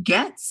actually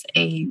gets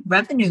a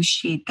revenue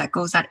sheet that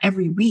goes out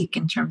every week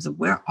in terms of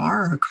where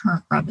are our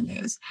current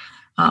revenues,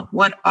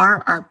 what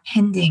are our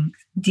pending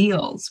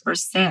deals or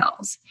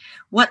sales,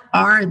 what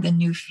are the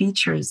new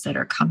features that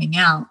are coming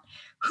out,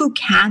 who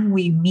can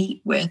we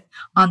meet with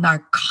on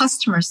our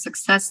customer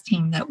success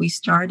team that we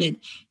started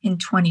in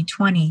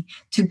 2020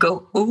 to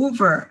go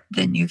over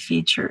the new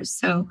features.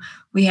 So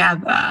we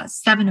have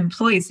 7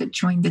 employees that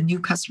joined the new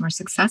customer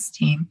success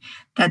team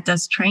that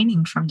does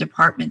training from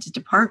department to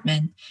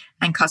department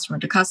and customer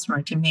to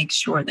customer to make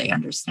sure they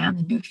understand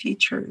the new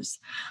features.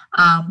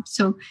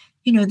 So,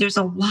 there's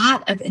a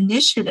lot of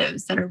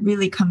initiatives that are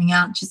really coming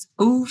out, just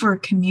over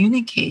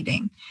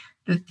communicating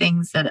the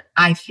things that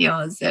I feel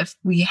as if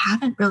we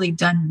haven't really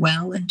done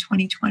well in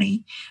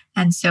 2020.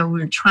 And so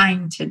we're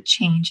trying to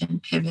change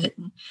and pivot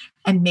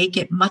and make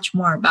it much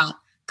more about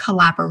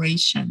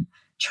collaboration,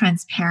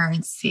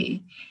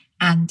 transparency,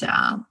 and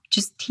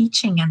just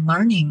teaching and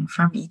learning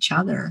from each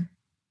other.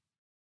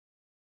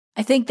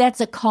 I think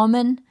that's a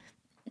common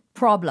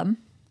problem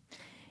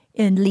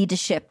in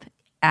leadership.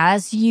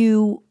 As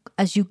you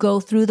go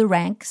through the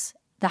ranks,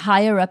 the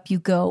higher up you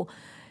go,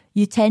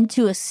 you tend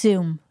to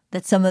assume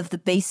that some of the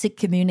basic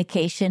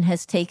communication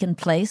has taken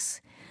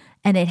place,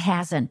 and it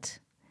hasn't.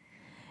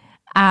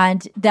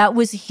 And that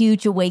was a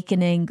huge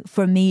awakening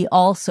for me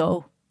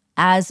also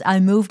as I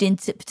moved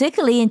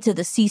particularly into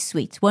the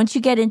C-suite. Once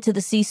you get into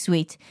the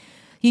C-suite,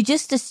 you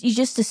just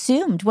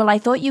assumed, well, I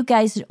thought you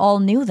guys all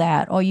knew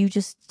that, or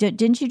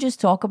didn't you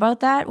just talk about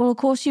that? Well, of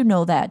course you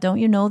know that. Don't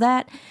you know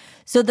that?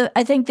 So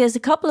I think there's a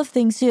couple of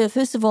things here.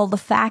 First of all, the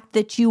fact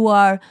that you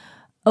are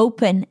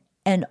open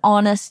and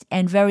honest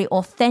and very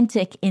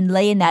authentic in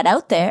laying that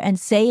out there and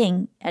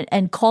saying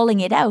and calling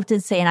it out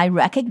and saying, I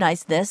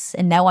recognize this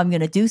and now I'm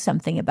going to do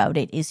something about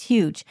it is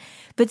huge.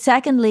 But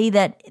secondly,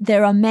 that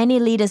there are many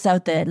leaders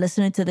out there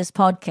listening to this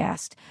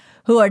podcast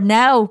who are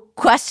now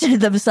questioning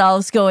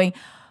themselves going,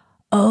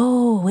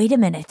 oh, wait a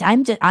minute,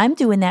 I'm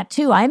doing that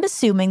too. I'm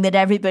assuming that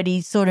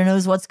everybody sort of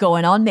knows what's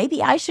going on.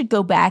 Maybe I should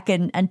go back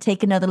and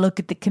take another look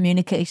at the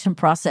communication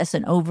process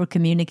and over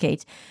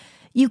communicate.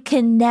 You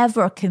can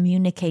never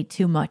communicate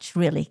too much,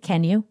 really,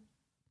 can you?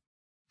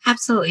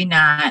 Absolutely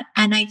not.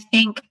 And I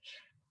think,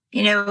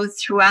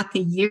 throughout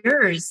the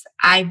years,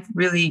 I've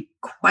really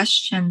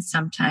questioned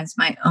sometimes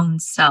my own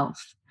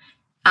self.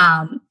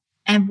 And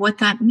what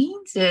that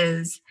means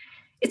is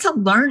it's a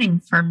learning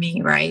for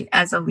me, right?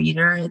 As a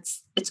leader,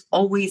 it's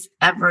always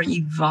ever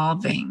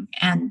evolving.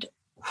 And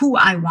who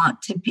I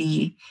want to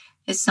be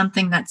is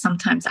something that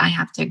sometimes I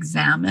have to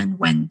examine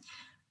when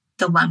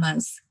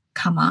dilemmas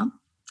come up.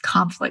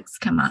 Conflicts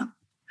come up.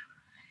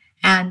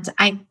 And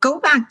I go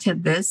back to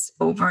this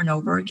over and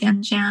over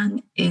again,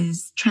 Jan,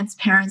 is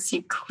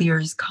transparency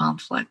clears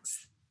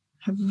conflicts.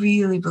 I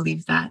really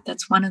believe that.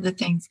 That's one of the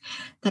things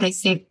that I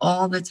say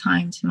all the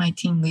time to my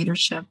team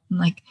leadership. I'm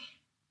like,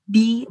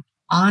 be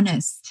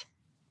honest.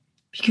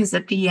 Because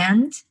at the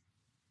end,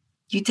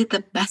 you did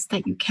the best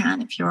that you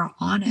can if you're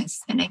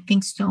honest. And I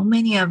think so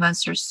many of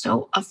us are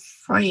so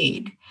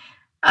afraid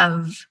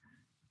of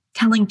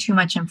telling too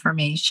much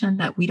information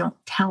that we don't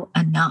tell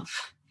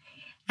enough.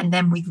 And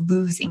then we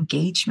lose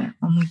engagement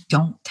when we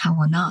don't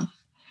tell enough.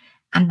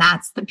 And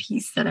that's the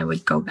piece that I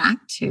would go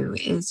back to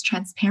is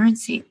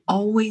transparency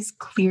always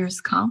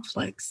clears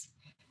conflicts.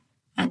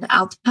 And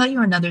I'll tell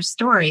you another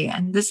story.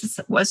 And this is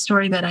a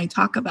story that I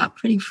talk about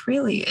pretty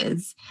freely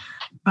is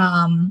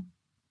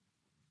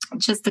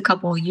just a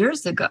couple of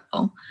years ago,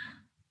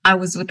 I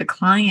was with a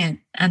client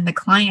and the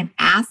client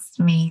asked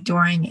me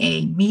during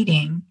a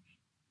meeting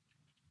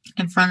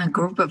in front of a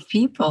group of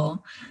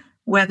people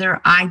whether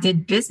I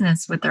did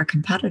business with their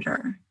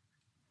competitor.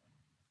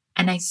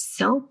 And I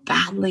so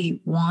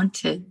badly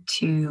wanted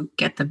to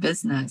get the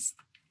business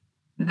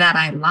that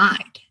I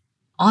lied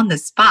on the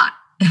spot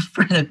in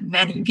front of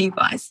many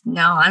people. I said,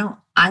 no,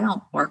 I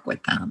don't work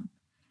with them.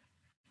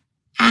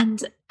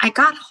 And I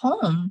got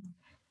home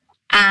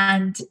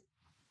and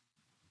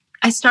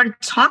I started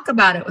to talk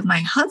about it with my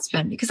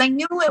husband because I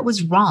knew it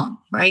was wrong,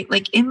 right?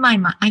 Like in my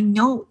mind, I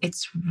know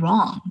it's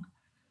wrong.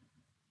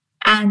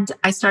 And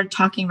I started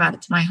talking about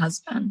it to my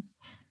husband.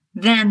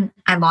 Then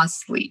I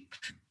lost sleep.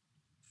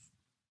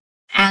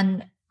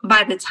 And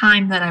by the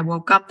time that I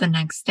woke up the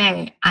next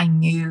day, I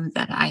knew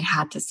that I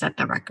had to set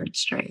the record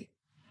straight.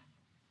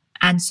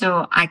 And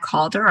so I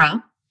called her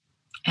up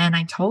and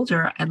I told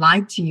her, I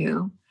lied to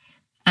you.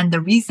 And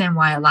the reason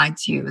why I lied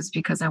to you is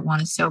because I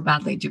want to so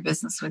badly do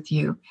business with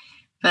you,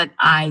 but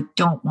I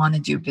don't want to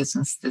do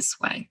business this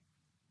way.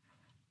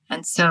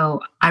 And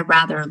so I'd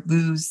rather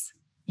lose,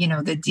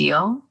 the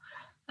deal,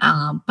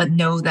 but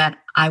know that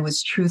I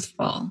was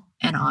truthful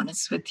and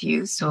honest with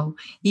you. So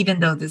even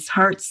though this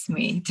hurts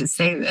me to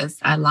say this,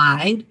 I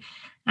lied.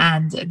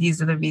 And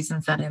these are the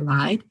reasons that I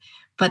lied.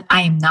 But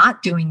I am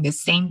not doing the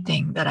same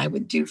thing that I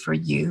would do for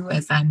you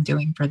as I'm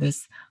doing for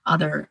this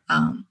other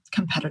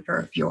competitor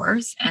of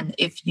yours. And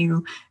if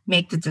you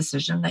make the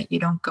decision that you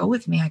don't go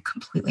with me, I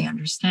completely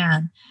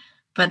understand.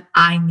 But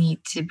I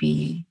need to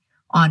be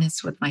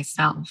honest with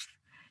myself.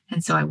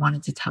 And so I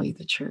wanted to tell you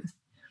the truth.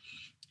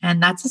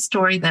 And that's a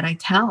story that I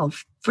tell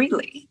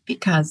freely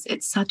because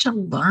it's such a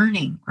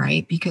learning,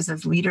 right? Because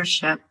as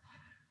leadership,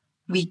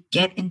 we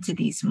get into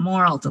these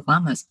moral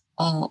dilemmas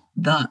all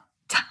the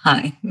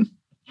time.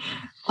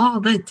 All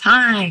the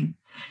time.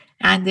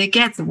 And it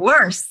gets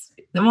worse.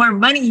 The more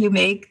money you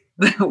make,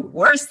 the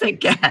worse it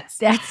gets.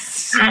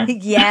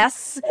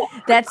 Yes,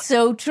 that's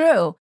so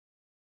true.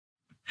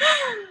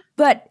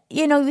 But,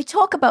 we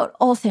talk about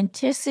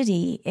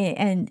authenticity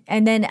and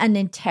then an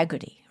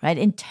integrity, right?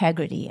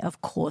 Integrity,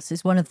 of course,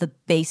 is one of the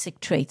basic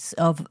traits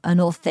of an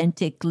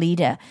authentic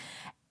leader.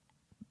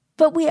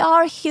 But we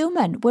are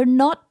human. We're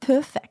not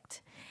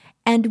perfect.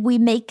 And we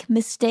make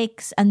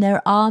mistakes and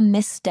there are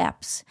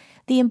missteps.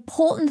 The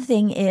important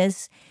thing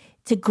is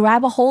to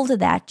grab a hold of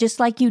that, just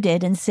like you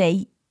did, and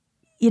say,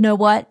 you know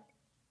what?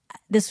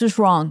 This was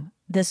wrong.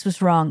 This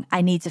was wrong.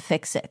 I need to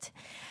fix it.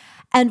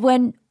 And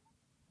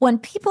when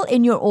people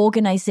in your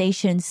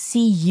organization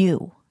see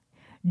you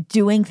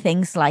doing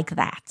things like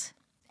that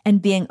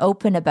and being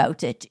open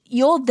about it,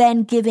 you're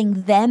then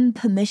giving them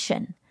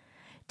permission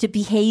to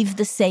behave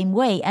the same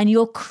way. And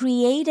you're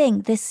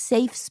creating this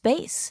safe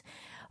space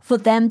for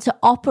them to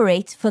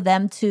operate, for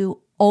them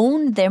to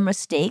own their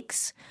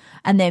mistakes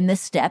and their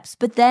missteps,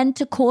 but then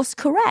to course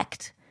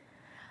correct.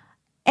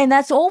 And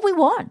that's all we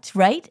want,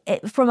 right?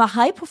 From a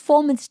high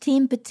performance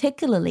team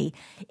particularly,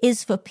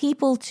 is for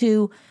people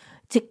to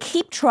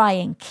keep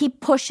trying, keep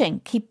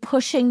pushing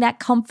that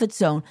comfort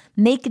zone,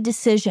 make a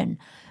decision,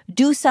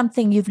 do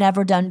something you've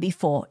never done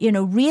before,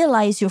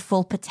 realize your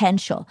full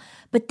potential.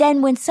 But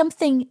then when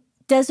something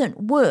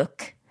doesn't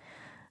work,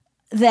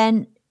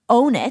 then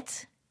own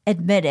it,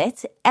 admit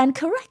it, and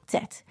correct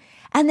it.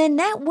 And then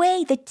that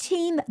way,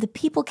 the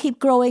people keep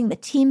growing, the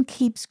team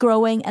keeps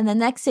growing. And the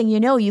next thing you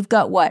know, you've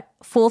got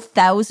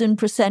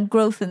 4,000%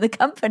 growth in the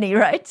company,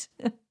 right?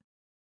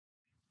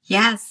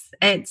 Yes,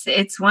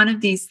 it's one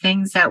of these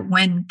things that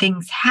when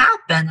things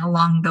happen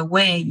along the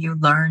way, you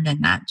learn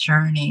in that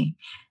journey.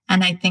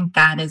 And I think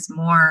that is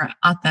more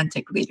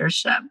authentic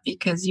leadership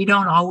because you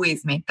don't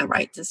always make the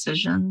right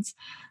decisions,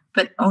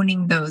 but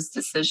owning those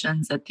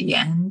decisions at the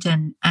end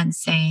and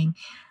saying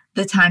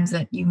the times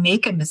that you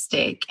make a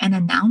mistake and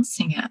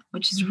announcing it,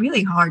 which is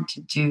really hard to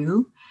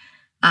do.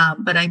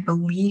 But I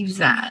believe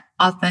that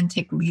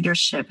authentic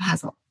leadership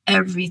has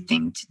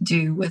everything to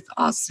do with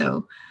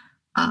also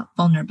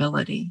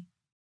vulnerability.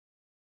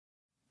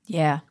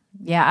 Yeah.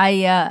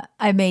 I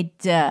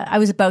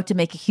was about to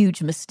make a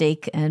huge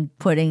mistake and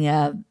putting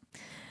a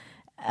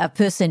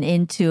person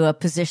into a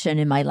position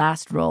in my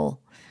last role.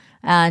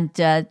 And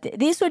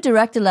these were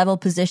director level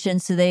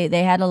positions, so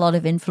they had a lot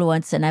of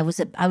influence. And I was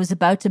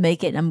about to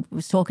make it, and I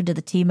was talking to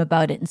the team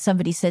about it. And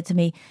somebody said to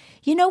me,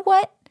 "You know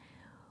what?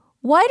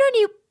 Why don't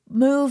you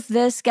move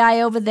this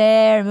guy over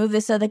there and move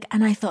this other?"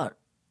 And I thought,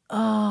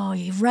 "Oh,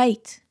 you're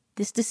right.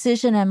 This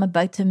decision I'm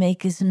about to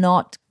make is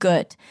not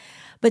good."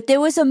 But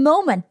there was a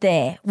moment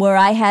there where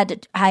I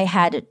had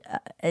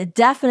a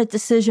definite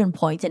decision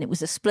point, and it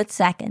was a split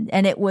second.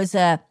 And it was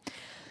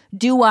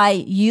do I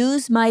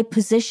use my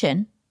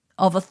position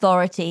of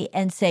authority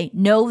and say,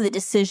 no, the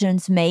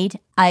decision's made.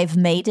 I've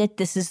made it.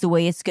 This is the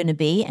way it's going to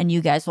be. And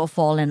you guys will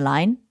fall in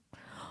line.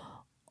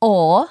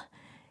 Or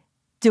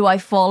do I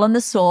fall on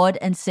the sword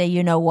and say,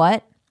 you know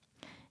what?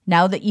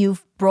 Now that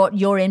you've brought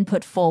your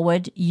input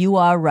forward, you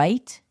are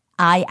right.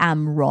 I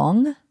am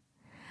wrong.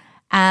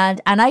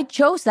 And I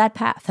chose that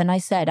path, and I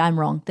said, I'm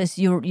wrong.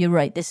 You're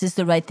right. This is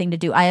the right thing to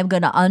do. I am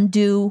going to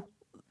undo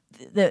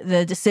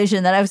the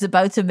decision that I was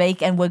about to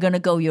make, and we're going to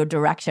go your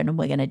direction, and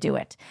we're going to do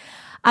it.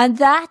 And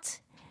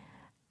that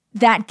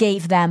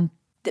gave them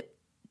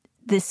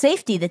the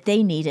safety that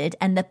they needed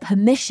and the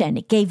permission.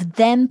 It gave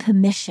them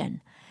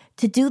permission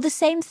to do the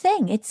same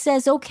thing. It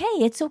says, okay,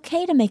 it's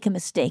okay to make a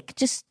mistake.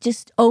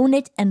 Just own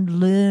it and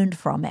learn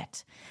from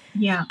it.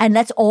 Yeah. And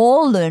let's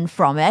all learn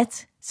from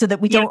it, so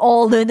that we don't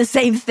all learn the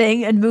same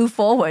thing and move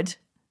forward.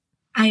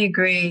 I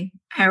agree.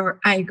 I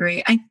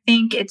agree. I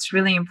think it's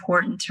really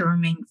important to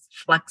remain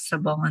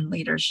flexible in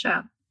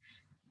leadership.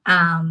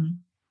 And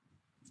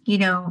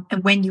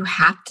when you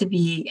have to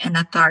be an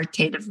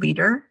authoritative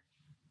leader,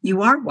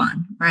 you are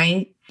one,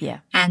 right? Yeah.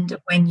 And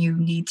when you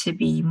need to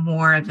be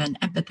more of an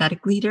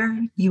empathetic leader,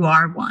 you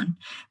are one.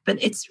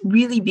 But it's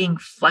really being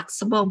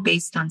flexible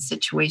based on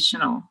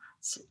situational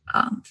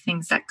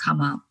things that come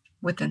up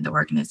within the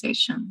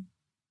organization.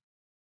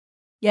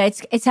 Yeah,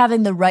 it's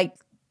having the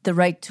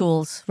right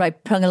tools,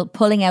 right?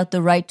 Pulling out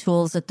the right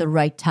tools at the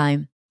right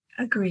time.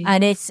 Agreed.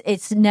 And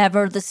it's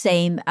never the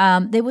same.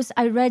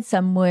 I read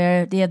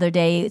somewhere the other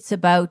day, it's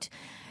about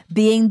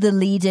being the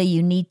leader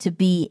you need to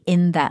be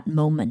in that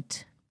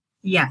moment.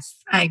 Yes,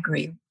 I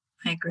agree.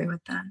 I agree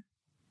with that.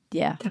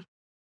 Yeah. Definitely.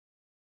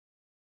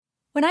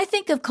 When I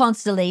think of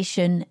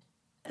Constellation,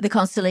 the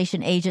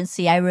Constellation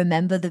Agency, I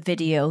remember the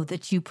video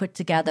that you put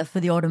together for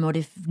the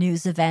Automotive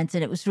News event,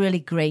 and it was really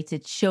great.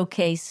 It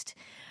showcased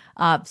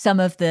some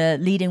of the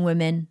leading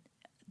women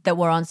that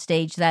were on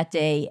stage that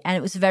day, and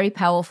it was a very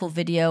powerful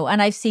video.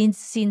 And I've seen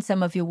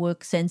some of your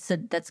work since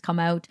that's come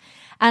out,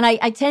 and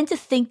I tend to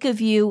think of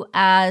you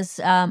as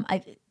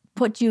I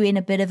put you in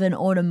a bit of an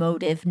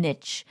automotive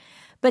niche,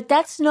 but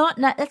that's not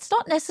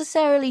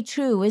necessarily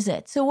true, is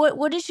it? So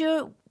what does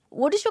your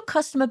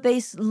customer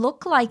base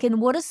look like,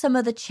 and what are some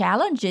of the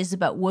challenges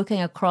about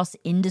working across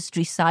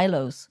industry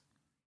silos?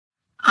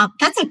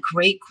 That's a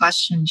great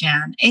question,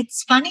 Jan.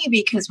 It's funny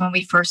because when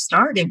we first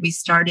started, we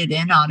started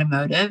in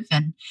automotive,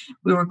 and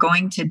we were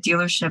going to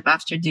dealership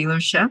after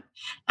dealership,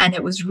 and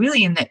it was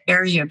really in the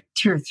area of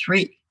tier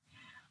 3.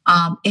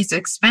 It's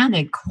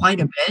expanded quite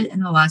a bit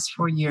in the last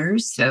 4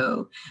 years.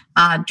 So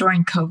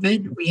during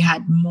COVID, we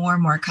had more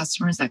and more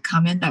customers that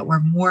come in that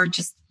were more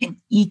just in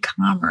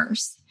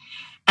e-commerce.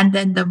 And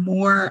then the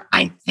more,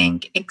 I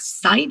think,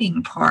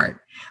 exciting part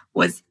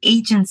was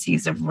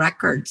agencies of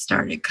record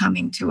started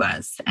coming to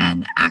us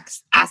and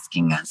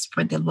asking us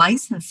for the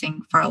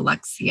licensing for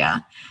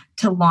Alexia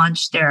to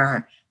launch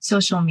their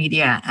social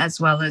media as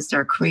well as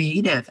their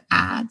creative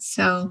ads.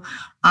 So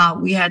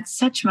we had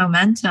such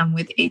momentum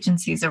with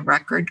agencies of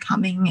record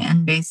coming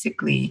and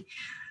basically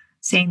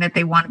saying that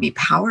they want to be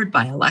powered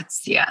by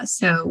Alexia.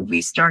 So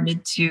we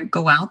started to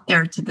go out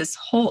there to this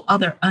whole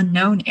other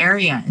unknown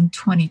area in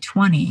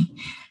 2020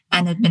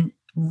 and had been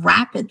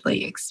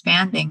rapidly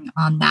expanding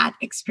on that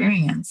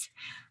experience.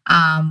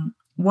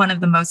 One of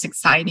the most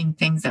exciting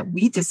things that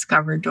we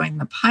discovered during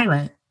the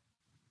pilot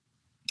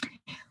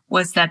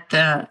was that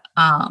the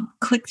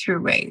click-through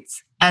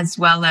rates, as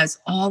well as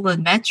all the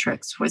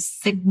metrics, was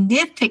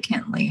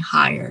significantly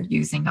higher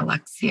using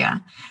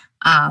Alexia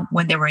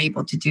when they were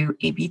able to do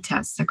A/B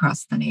tests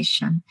across the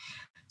nation.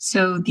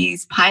 So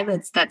these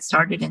pilots that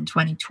started in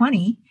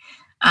 2020,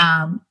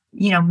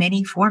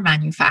 many Ford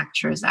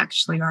manufacturers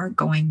actually are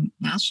going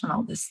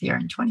national this year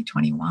in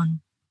 2021.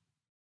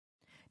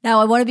 Now,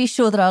 I want to be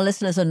sure that our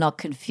listeners are not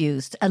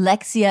confused.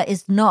 Alexia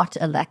is not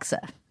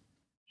Alexa.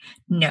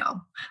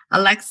 No.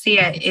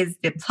 Alexia is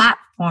the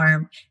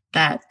platform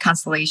that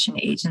Constellation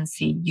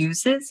Agency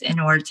uses in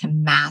order to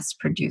mass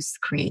produce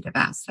creative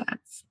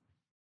assets.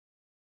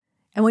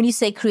 And when you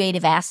say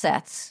creative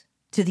assets,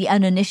 to the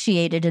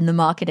uninitiated in the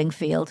marketing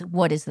field,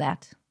 what is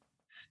that?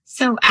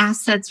 So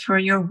assets for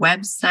your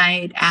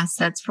website,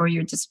 assets for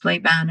your display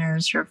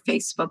banners, your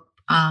Facebook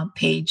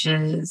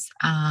pages.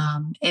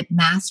 It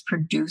mass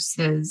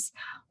produces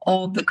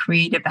all the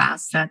creative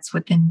assets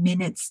within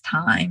minutes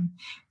time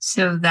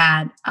so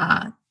that,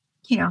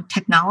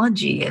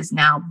 technology is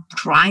now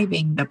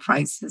driving the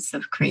prices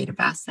of creative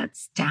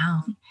assets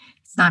down.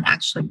 It's not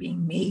actually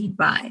being made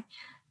by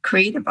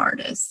creative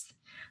artists.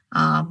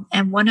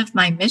 And one of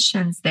my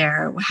missions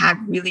there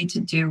had really to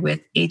do with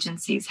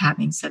agencies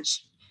having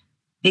such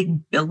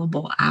big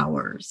billable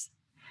hours.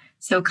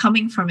 So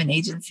coming from an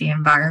agency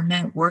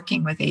environment,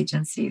 working with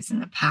agencies in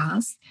the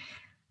past,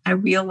 I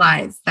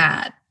realized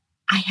that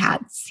I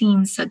had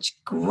seen such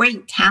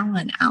great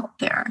talent out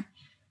there,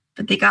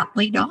 but they got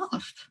laid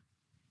off.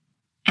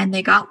 And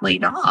they got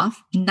laid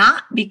off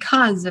not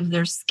because of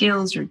their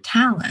skills or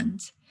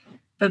talent,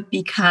 but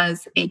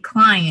because a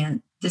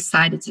client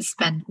decided to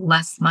spend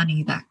less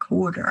money that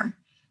quarter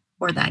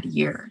or that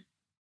year.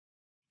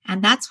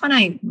 And that's when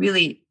I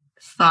really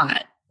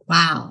thought,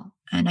 wow.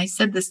 And I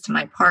said this to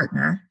my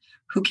partner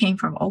who came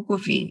from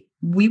Ogilvy.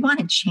 We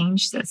want to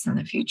change this in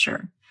the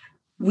future.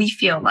 We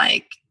feel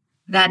like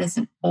that is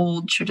an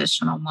old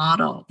traditional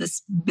model,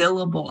 this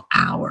billable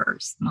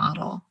hours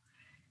model.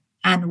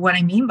 And what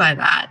I mean by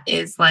that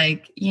is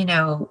like,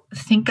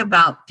 think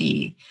about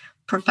the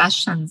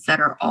professions that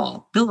are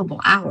all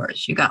billable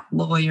hours. You got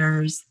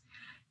lawyers,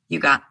 you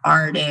got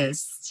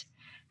artists.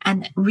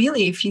 And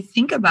really, if you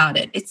think about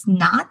it, it's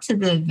not to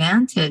the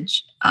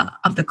advantage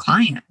of the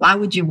client. Why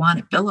would you want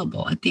it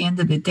billable? At the end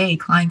of the day,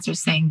 clients are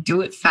saying,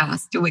 do it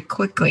fast, do it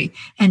quickly,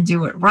 and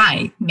do it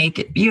right, make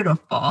it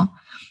beautiful.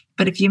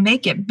 But if you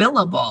make it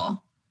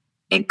billable,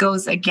 it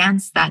goes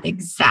against that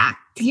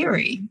exact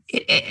theory.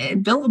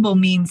 Billable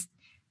means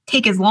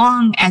take as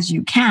long as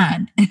you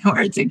can in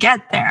order to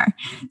get there.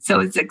 So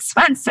it's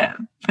expensive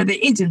for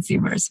the agency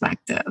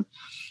perspective.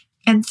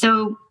 And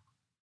so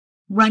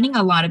running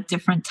a lot of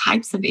different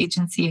types of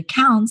agency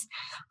accounts,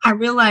 I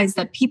realized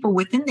that people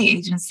within the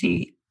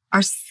agency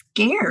are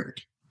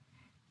scared.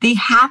 They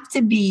have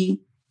to be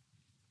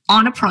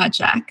on a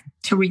project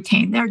to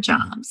retain their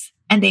jobs,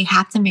 and they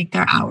have to make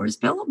their hours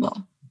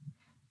billable.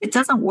 It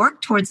doesn't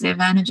work towards the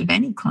advantage of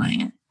any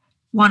client.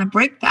 Want to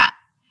break that.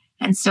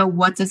 And so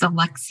what does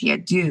Alexia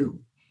do?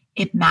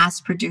 It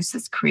mass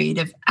produces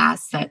creative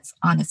assets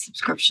on a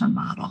subscription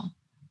model.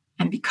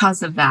 And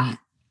because of that,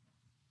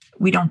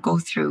 we don't go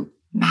through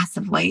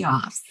massive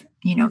layoffs,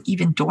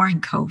 even during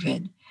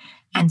COVID.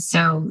 And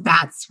so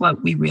that's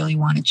what we really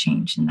want to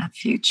change in that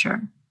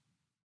future.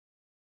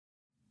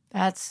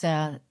 That's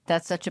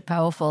such a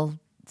powerful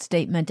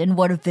statement, and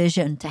what a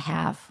vision to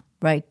have,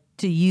 right?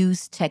 To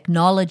use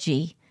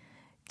technology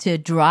to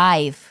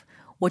drive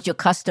what your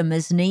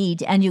customers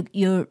need, and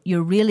you're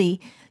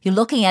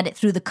looking at it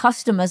through the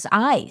customer's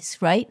eyes,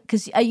 right?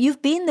 Because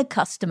you've been the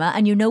customer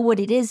and you know what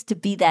it is to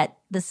be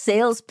the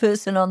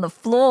salesperson on the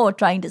floor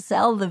trying to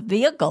sell the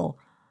vehicle.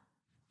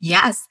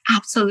 Yes,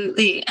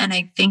 absolutely. And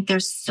I think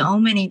there's so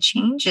many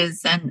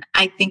changes. And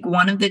I think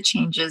one of the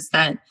changes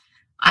that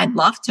I'd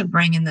love to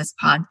bring in this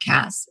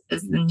podcast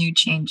is the new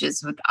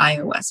changes with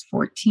iOS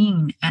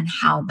 14 and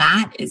how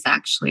that is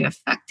actually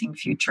affecting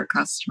future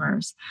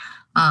customers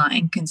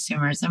and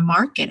consumers and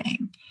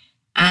marketing.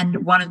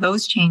 And one of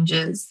those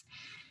changes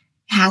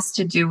has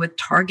to do with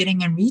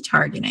targeting and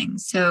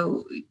retargeting.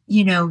 So,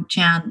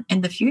 Jan,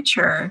 in the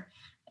future,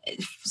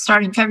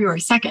 starting February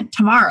 2nd,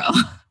 tomorrow,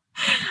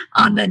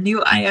 on the new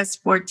iOS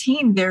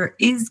 14, there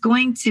is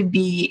going to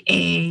be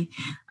a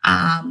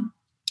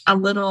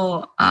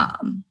little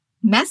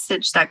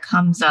message that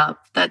comes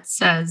up that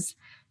says,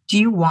 do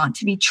you want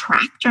to be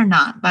tracked or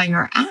not by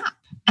your app?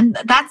 And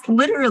that's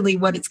literally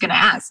what it's going to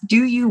ask.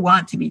 Do you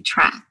want to be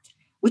tracked?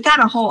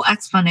 Without a whole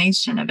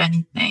explanation of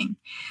anything.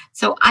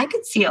 So I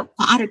could see a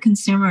lot of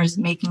consumers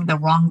making the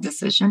wrong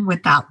decision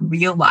without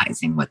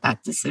realizing what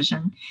that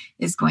decision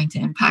is going to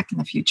impact in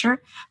the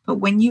future. But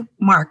when you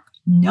mark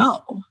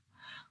no,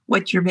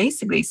 what you're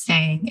basically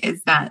saying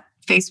is that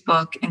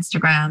Facebook,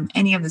 Instagram,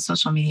 any of the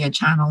social media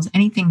channels,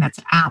 anything that's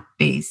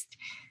app-based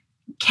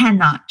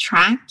cannot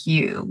track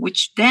you,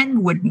 which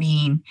then would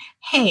mean,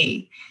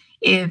 hey,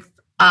 if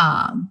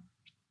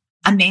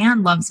a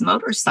man loves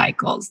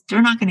motorcycles,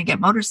 they're not going to get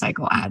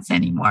motorcycle ads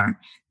anymore.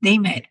 They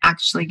might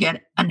actually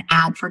get an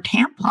ad for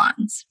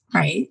tampons,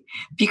 right?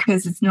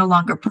 Because it's no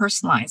longer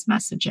personalized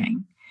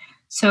messaging.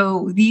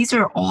 So these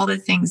are all the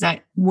things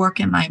that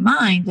work in my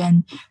mind.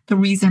 And the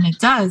reason it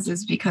does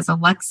is because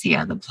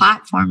Alexia, the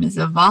platform, is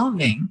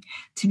evolving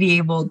to be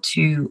able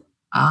to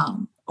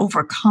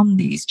overcome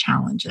these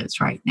challenges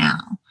right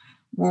now.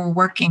 We're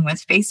working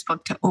with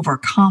Facebook to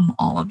overcome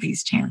all of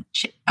these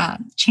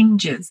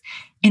changes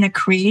in a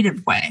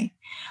creative way,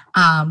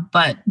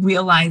 but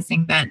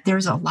realizing that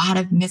there's a lot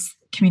of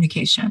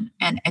miscommunication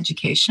and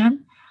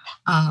education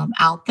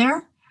out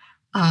there.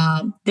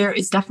 There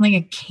is definitely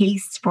a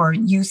case for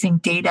using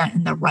data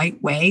in the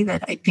right way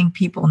that I think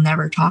people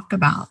never talk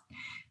about.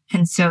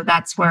 And so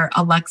that's where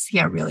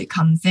Alexia really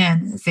comes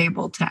in, is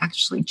able to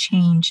actually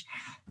change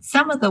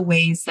some of the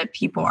ways that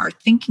people are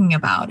thinking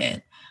about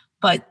it,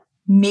 but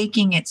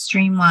making it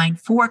streamlined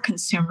for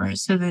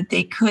consumers so that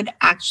they could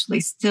actually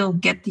still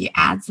get the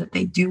ads that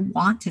they do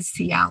want to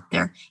see out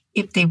there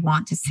if they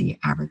want to see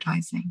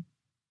advertising.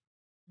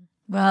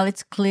 Well,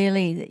 it's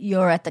clearly that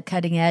you're at the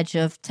cutting edge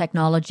of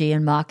technology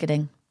and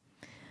marketing.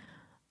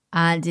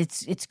 And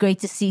it's great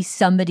to see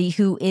somebody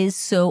who is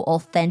so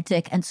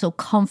authentic and so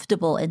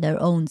comfortable in their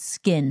own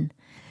skin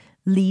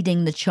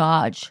leading the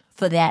charge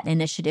for that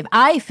initiative.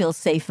 I feel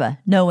safer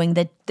knowing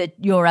that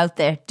you're out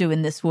there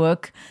doing this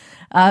work.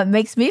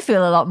 Makes me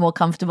feel a lot more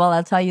comfortable,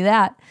 I'll tell you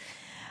that.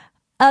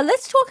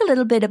 Let's talk a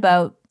little bit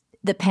about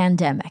the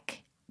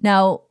pandemic.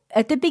 Now,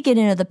 at the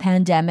beginning of the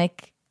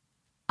pandemic,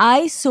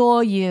 I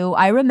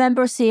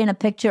remember seeing a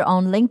picture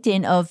on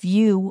LinkedIn of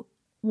you,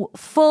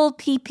 full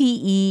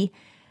PPE,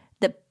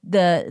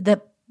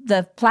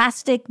 the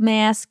plastic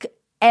mask,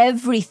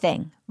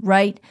 everything,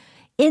 right?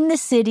 in the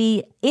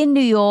city, in New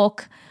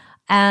York,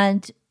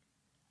 and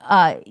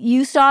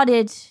you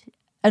started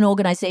an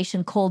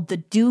organization called the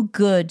Do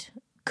Good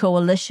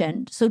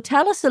Coalition. So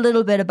tell us a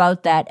little bit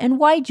about that and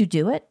why'd you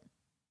do it?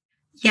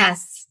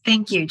 Yes,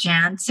 thank you,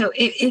 Jan. So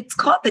it's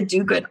called the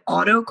Do Good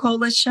Auto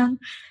Coalition.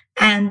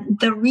 And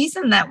the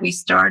reason that we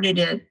started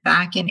it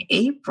back in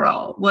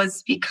April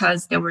was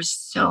because there were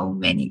so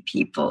many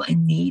people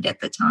in need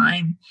at the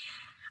time.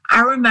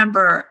 I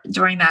remember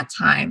during that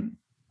time,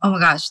 oh my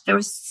gosh, there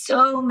was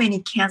so many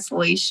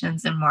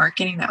cancellations in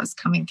marketing that was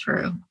coming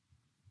through.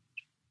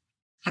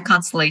 At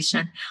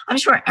Constellation, I'm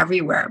sure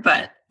everywhere,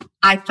 but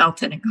I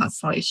felt it in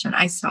Constellation.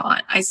 I saw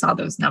it. I saw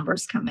those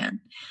numbers come in.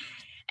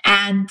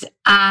 And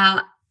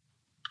I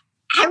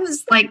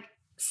was like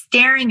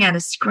staring at a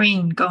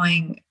screen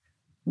going,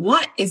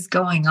 what is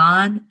going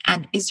on?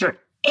 And is there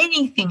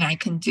anything I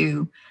can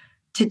do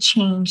to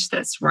change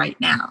this right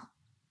now,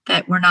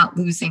 that we're not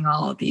losing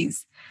all of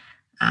these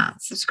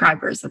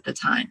subscribers at the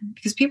time?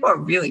 Because people are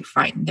really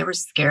frightened. They were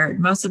scared.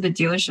 Most of the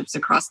dealerships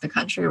across the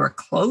country were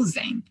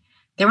closing.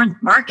 They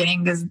weren't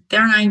marketing because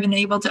they're not even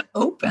able to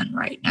open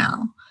right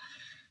now.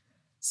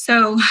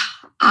 So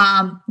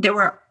there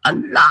were a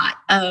lot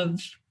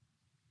of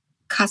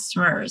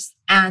customers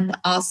and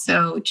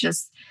also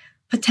just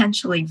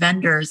potentially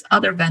vendors,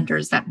 other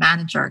vendors that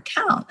manage our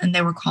account. And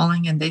they were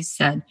calling and they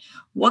said,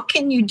 what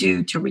can you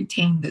do to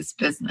retain this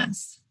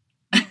business?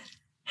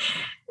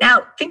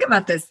 Now, think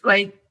about this.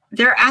 Like,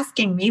 they're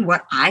asking me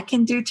what I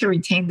can do to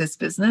retain this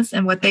business.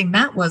 And what they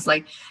meant was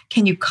like,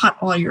 can you cut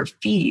all your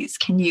fees?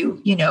 Can you,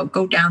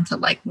 go down to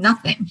like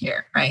nothing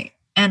here, right?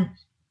 And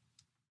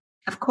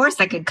of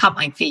course I could cut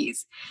my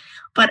fees,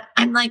 but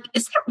I'm like,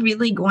 is that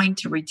really going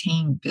to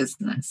retain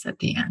business at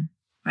the end,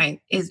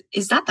 right? Is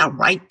that the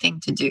right thing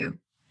to do?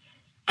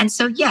 And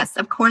so, yes,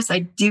 of course I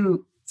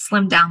do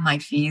slim down my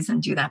fees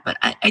and do that, but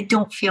I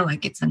don't feel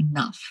like it's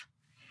enough.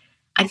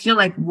 I feel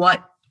like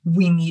what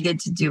we needed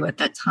to do at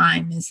that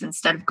time is,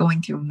 instead of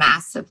going through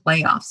massive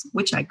layoffs,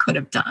 which I could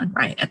have done,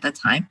 right? At the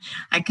time,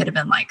 I could have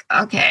been like,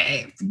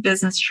 okay, if the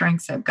business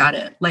shrinks, I've got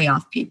to lay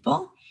off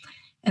people.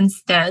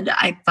 Instead,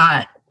 I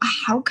thought,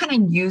 how can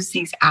I use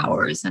these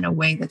hours in a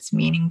way that's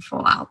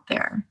meaningful out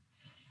there?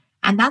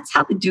 And that's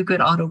how the Do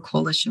Good Auto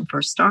Coalition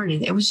first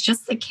started. It was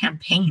just a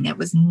campaign. It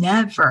was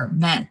never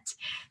meant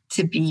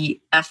to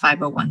be a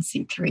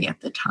 501c3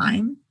 at the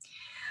time.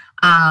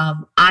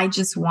 I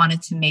just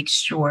wanted to make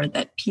sure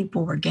that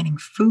people were getting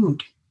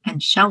food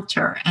and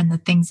shelter and the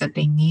things that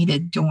they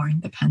needed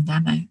during the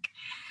pandemic.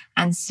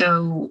 And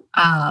so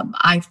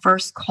I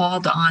first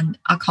called on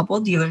a couple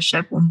of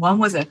dealerships. When one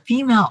was a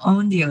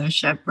female-owned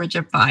dealership,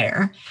 Bridget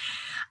Byer,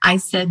 I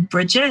said,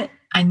 Bridget,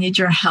 I need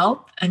your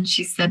help. And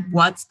she said,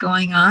 what's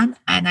going on?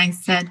 And I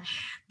said,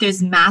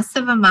 there's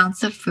massive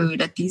amounts of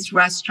food at these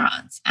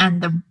restaurants,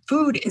 and the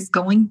food is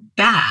going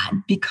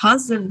bad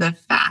because of the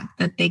fact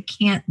that they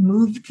can't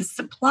move the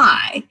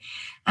supply.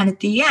 And at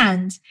the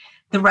end,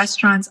 the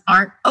restaurants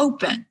aren't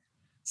open.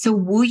 So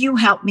will you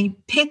help me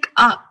pick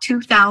up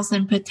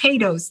 2,000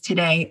 potatoes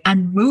today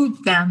and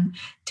move them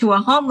to a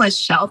homeless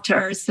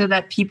shelter so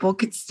that people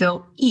could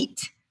still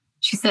eat?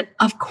 She said,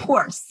 of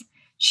course.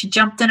 She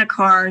jumped in a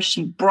car.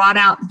 She brought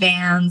out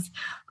vans.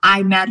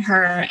 I met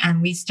her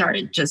and we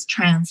started just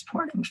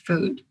transporting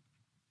food.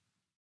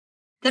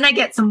 Then I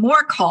get some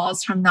more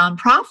calls from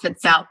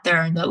nonprofits out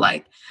there, and they're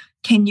like,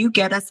 can you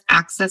get us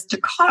access to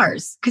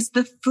cars? Because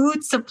the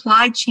food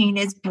supply chain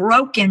is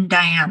broken,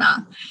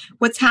 Diana.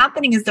 What's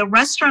happening is the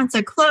restaurants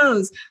are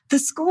closed. The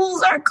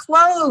schools are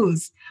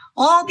closed.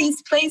 All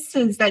these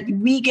places that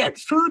we get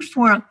food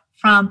from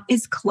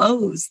is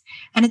closed.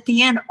 And at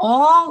the end,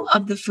 all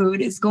of the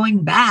food is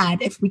going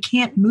bad if we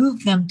can't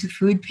move them to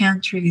food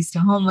pantries, to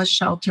homeless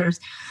shelters,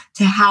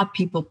 to have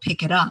people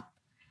pick it up.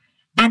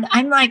 And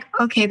I'm like,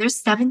 okay, there's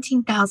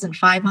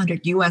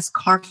 17,500 US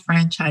car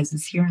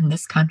franchises here in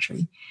this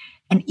country.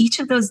 And each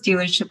of those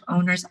dealership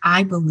owners,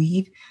 I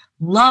believe,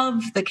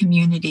 love the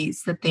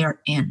communities that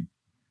they're in.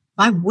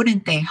 Why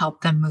wouldn't they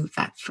help them move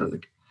that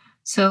food?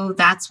 So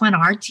that's when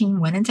our team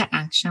went into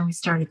action. We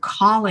started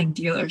calling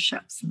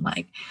dealerships and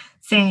like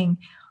saying,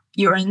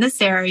 you're in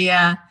this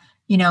area,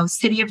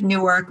 City of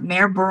Newark,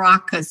 Mayor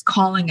Baraka is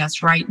calling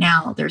us right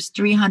now. There's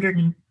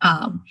 300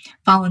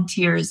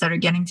 volunteers that are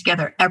getting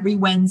together every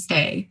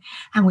Wednesday,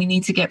 and we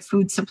need to get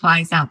food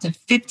supplies out to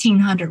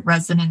 1,500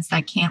 residents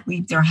that can't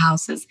leave their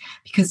houses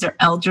because they're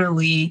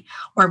elderly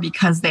or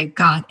because they've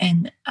got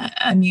an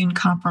immune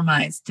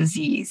compromised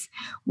disease.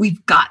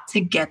 We've got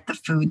to get the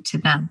food to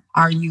them.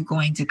 Are you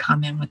going to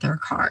come in with their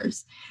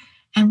cars?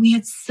 And we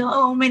had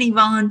so many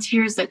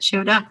volunteers that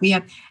showed up. We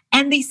have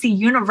NBC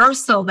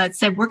Universal that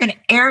said, we're going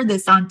to air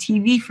this on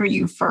TV for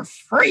you for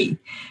free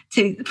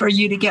for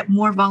you to get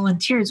more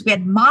volunteers. We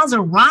had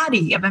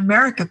Maserati of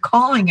America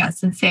calling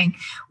us and saying,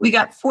 we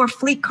got 4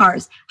 fleet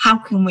cars. How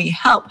can we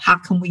help? How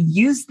can we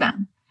use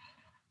them?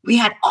 We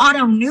had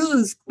Auto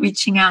News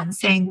reaching out and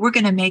saying, we're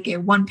going to make a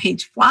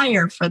 1-page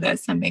flyer for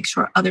this and make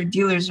sure other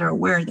dealers are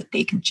aware that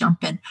they can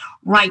jump in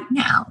right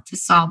now to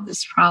solve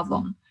this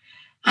problem.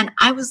 And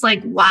I was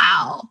like,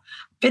 wow,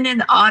 been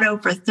in auto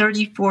for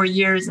 34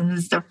 years. And this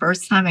is the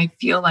first time I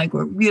feel like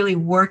we're really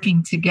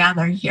working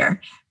together here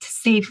to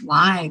save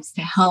lives,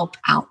 to help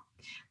out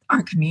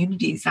our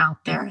communities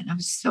out there. And I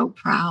was so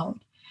proud.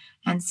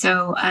 And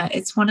so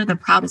it's one of the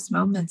proudest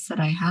moments that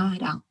I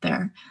had out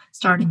there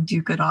starting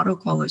Do Good Auto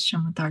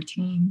Coalition with our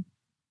team.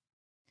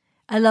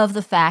 I love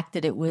the fact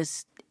that it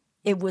was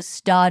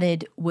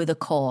started with a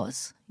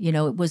cause. You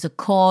know, it was a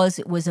cause,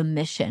 it was a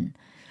mission.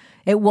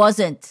 It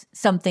wasn't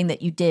something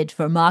that you did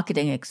for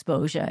marketing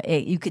exposure.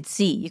 You could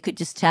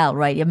just tell,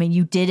 right? I mean,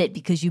 you did it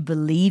because you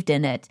believed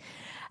in it.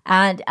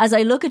 And as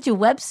I look at your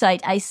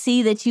website, I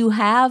see that you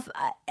have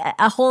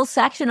a whole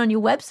section on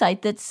your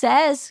website that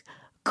says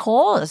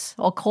cause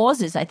or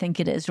causes, I think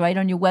it is, right,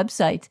 on your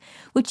website,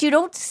 which you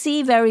don't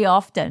see very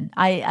often.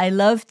 I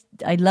love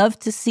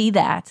to see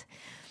that.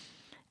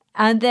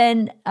 And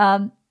then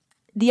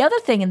the other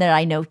thing that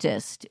I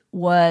noticed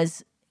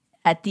was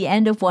at the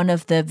end of one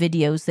of the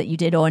videos that you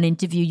did or an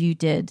interview you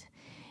did,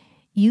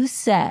 you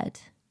said,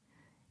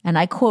 and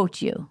I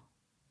quote you,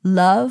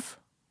 "Love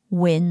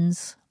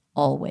wins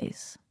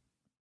always."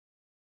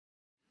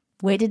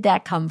 Where did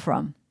that come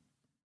from?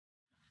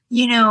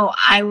 You know,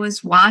 I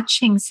was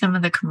watching some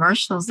of the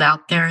commercials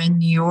out there in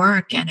New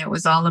York, and it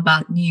was all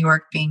about New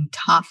York being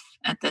tough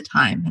at the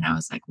time. And I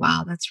was like,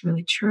 wow, that's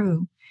really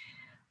true.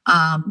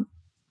 And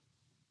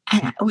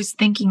I was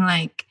thinking,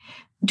 like,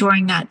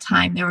 during that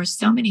time, there were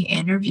so many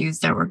interviews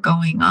that were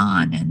going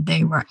on, and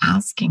they were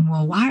asking,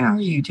 well, why are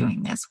you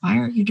doing this? Why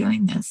are you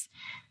doing this?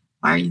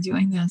 Why are you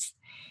doing this?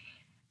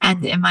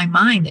 And in my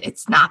mind,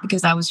 it's not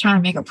because I was trying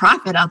to make a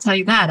profit. I'll tell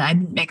you that. I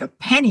didn't make a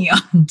penny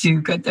on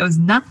Do Good. There was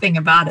nothing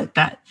about it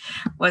that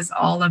was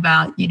all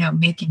about, you know,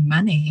 making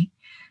money.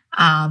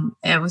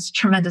 It was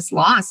tremendous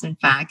loss. In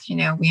fact, you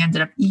know, we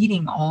ended up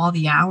eating all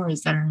the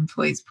hours that our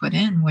employees put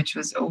in, which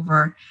was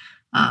over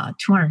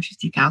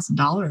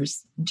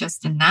 $250,000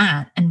 just in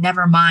that. And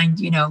never mind,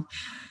 you know,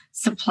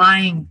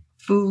 supplying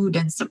food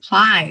and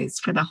supplies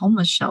for the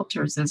homeless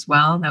shelters as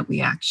well that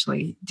we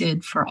actually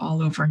did for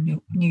all over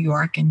New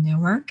York and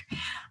Newark.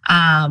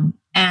 And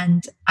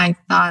I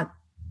thought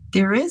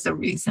there is a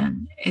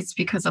reason. It's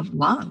because of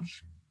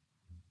love.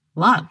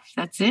 Love.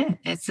 That's it.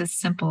 It's as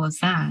simple as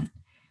that.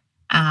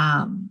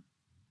 I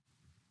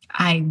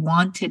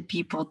wanted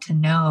people to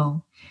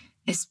know,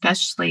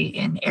 especially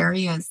in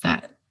areas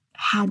that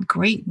had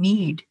great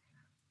need,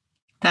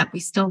 that we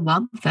still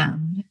love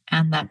them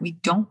and that we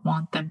don't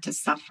want them to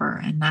suffer.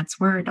 And that's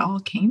where it all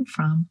came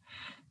from,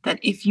 that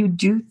if you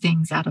do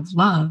things out of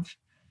love,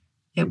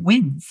 it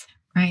wins,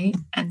 right?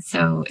 And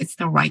so it's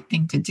the right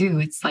thing to do.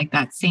 It's like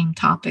that same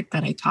topic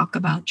that I talk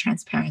about,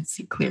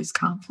 transparency clears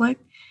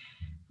conflict.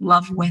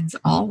 Love wins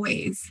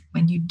always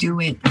when you do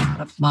it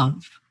out of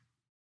love.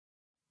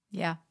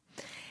 Yeah.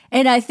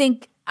 And I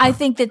think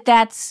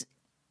that's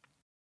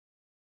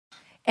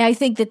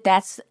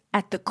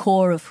at the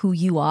core of who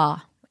you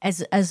are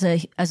as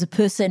a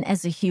person,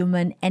 as a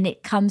human, and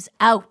it comes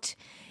out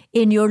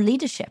in your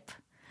leadership.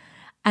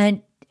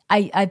 And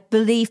I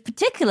believe,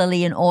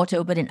 particularly in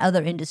auto, but in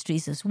other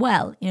industries as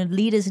well, you know,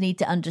 leaders need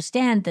to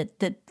understand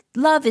that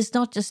love is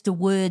not just a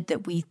word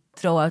that we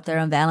throw out there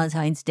on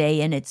Valentine's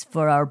Day and it's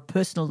for our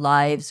personal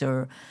lives,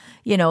 or,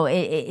 you know,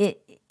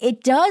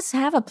 it does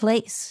have a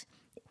place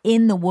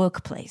in the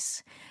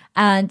workplace.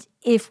 And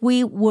if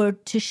we were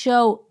to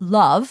show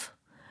love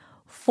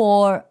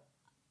for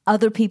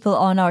other people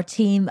on our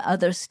team,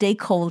 other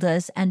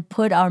stakeholders, and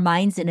put our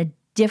minds in a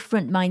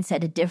different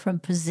mindset, a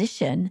different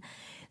position,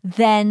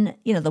 then,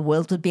 you know, the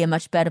world would be a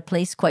much better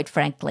place, quite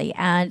frankly.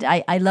 And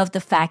I love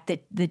the fact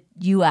that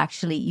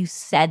you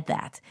said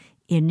that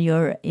in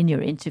your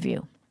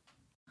interview.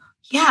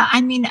 Yeah,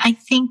 I mean, I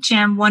think,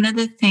 Jen, one of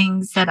the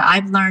things that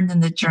I've learned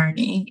in the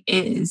journey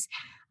is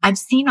I've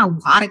seen a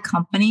lot of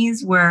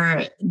companies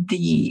where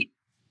the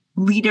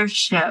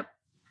leadership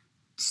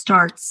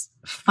starts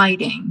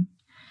fighting.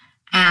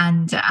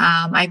 And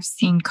I've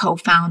seen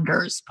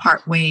co-founders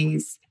part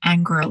ways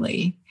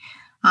angrily.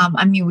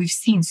 I mean, we've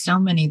seen so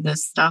many of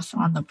this stuff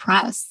on the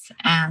press.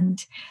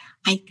 And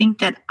I think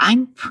that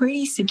I'm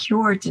pretty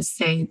secure to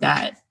say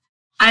that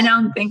I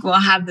don't think we'll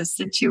have the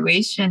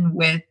situation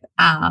with,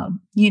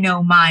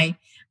 my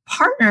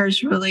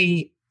partners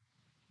really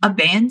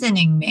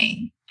abandoning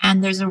me.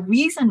 And there's a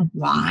reason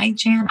why,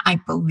 Jan, I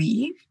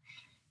believe,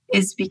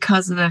 is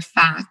because of the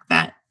fact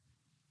that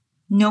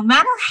no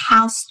matter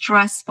how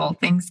stressful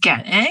things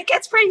get, and it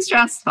gets pretty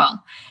stressful,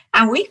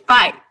 and we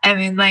fight. I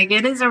mean, like,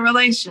 it is a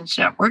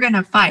relationship. We're going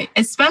to fight,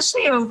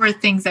 especially over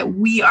things that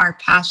we are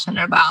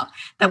passionate about,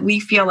 that we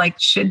feel like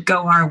should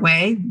go our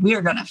way.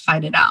 We're going to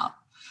fight it out.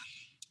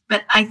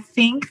 But I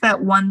think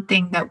that one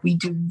thing that we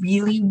do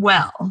really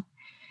well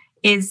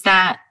is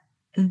that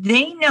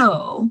they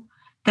know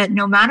that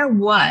no matter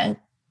what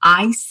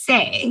I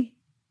say,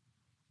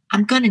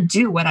 I'm going to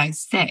do what I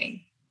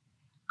say.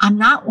 I'm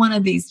not one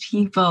of these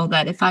people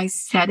that if I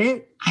said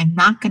it, I'm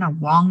not going to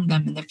wrong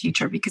them in the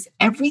future, because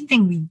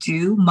everything we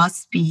do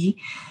must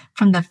be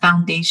from the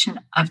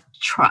foundation of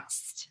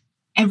trust.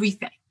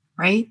 Everything,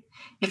 right?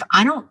 If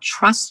I don't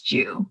trust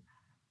you,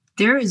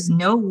 there is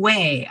no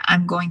way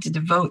I'm going to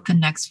devote the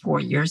next 4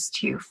 years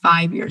to you,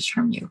 5 years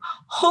from you,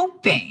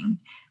 hoping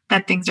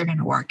that things are going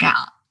to work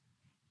out.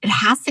 It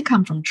has to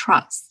come from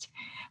trust.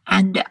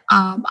 And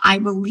I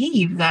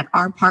believe that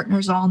our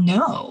partners all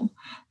know,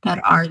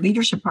 that our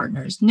leadership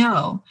partners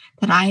know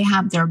that I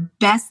have their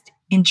best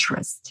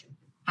interest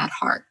at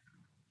heart,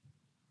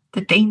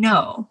 that they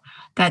know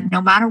that no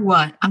matter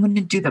what, I'm going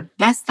to do the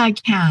best I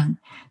can,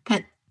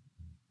 that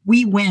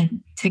we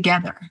win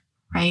together,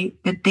 right?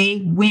 That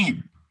they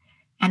win.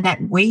 And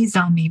that weighs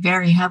on me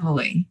very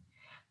heavily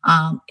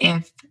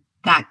if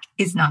that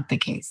is not the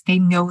case. They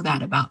know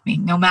that about me,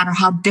 no matter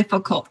how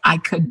difficult I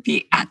could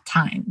be at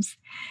times.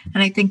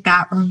 And I think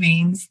that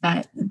remains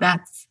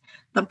that's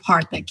the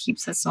part that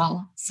keeps us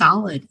all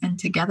solid and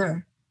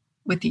together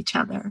with each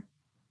other.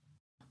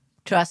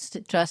 Trust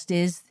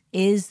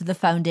is the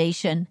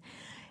foundation.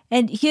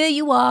 And here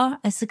you are,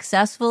 a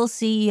successful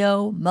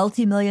CEO,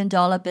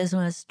 multi-million-dollar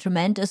business,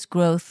 tremendous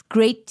growth,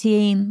 great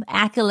team,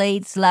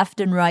 accolades left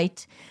and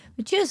right.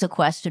 But here's a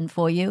question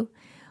for you.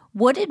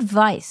 What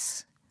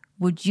advice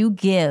would you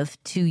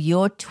give to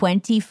your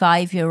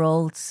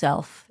 25-year-old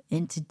self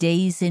in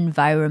today's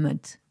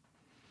environment?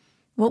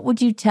 What would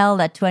you tell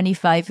that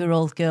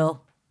 25-year-old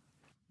girl?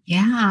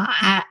 Yeah,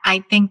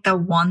 I think the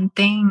one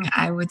thing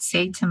I would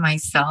say to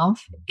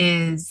myself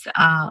is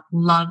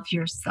love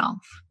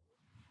yourself.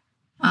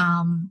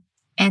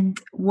 And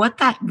what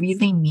that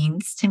really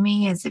means to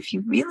me is if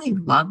you really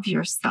love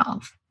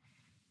yourself,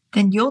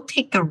 then you'll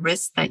take the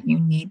risk that you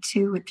need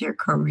to with your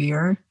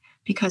career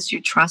because you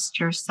trust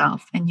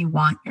yourself and you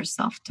want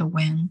yourself to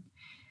win.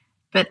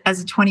 But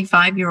as a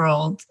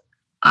 25-year-old,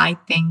 I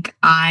think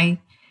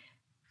I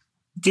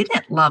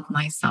didn't love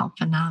myself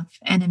enough.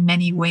 And in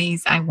many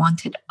ways, I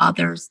wanted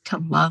others to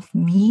love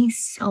me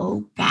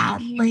so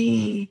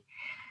badly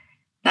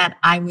that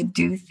I would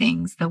do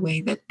things the way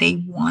that they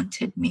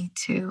wanted me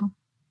to.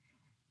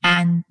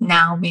 And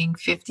now being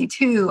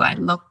 52, I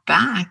look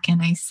back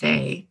and I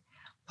say,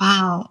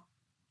 wow,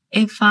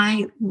 if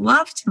I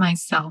loved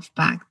myself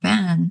back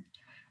then,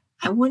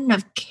 I wouldn't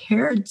have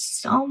cared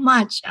so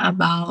much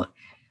about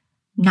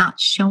not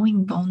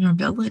showing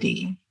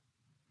vulnerability.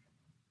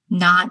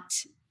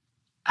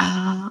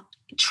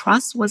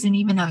 Trust wasn't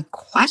even a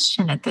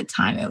question at the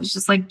time. It was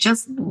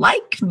just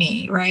like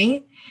me,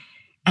 right?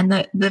 And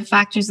the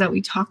factors that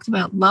we talked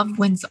about, love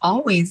wins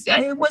always.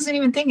 I wasn't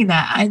even thinking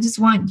that. I just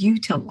want you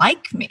to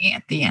like me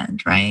at the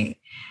end, right?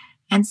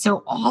 And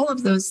so all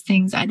of those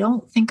things, I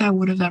don't think I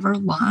would have ever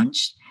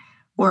launched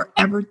or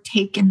ever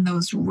taken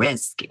those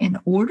risks in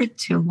order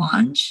to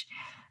launch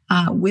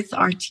with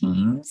our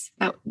teams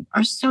that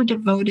are so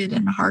devoted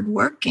and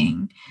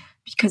hardworking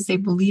because they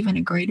believe in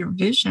a greater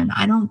vision.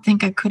 I don't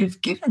think I could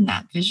have given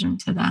that vision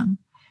to them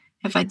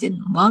if I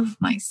didn't love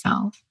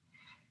myself.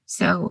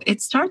 So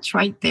it starts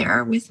right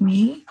there with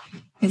me,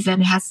 is that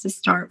it has to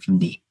start from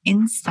the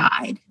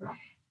inside,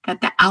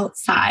 that the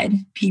outside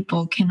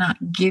people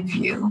cannot give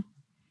you.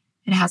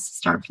 It has to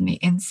start from the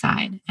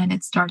inside, and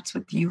it starts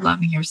with you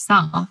loving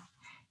yourself.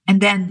 And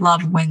then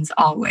love wins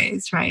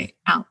always, right?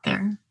 Out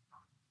there.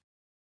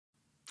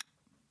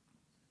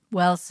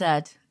 Well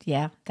said.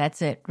 Yeah,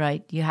 that's it,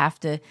 right? You have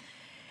to,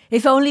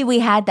 if only we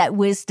had that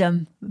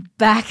wisdom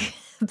back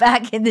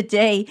in the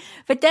day.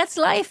 But that's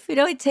life.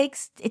 It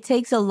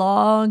takes a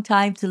long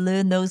time to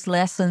learn those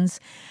lessons.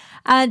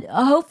 And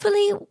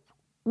hopefully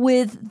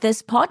with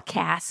this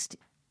podcast,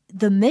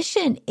 the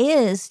mission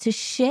is to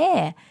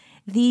share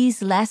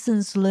these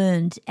lessons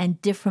learned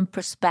and different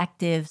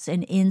perspectives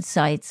and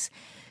insights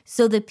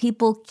so that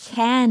people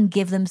can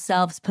give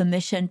themselves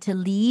permission to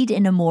lead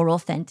in a more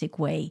authentic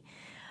way.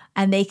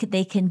 And they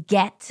can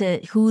get to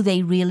who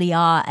they really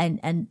are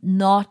and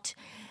not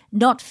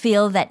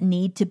feel that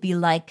need to be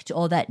liked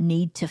or that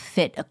need to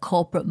fit a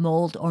corporate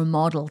mold or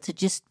model, to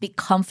just be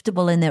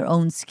comfortable in their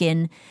own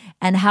skin,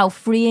 and how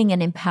freeing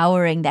and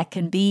empowering that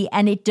can be.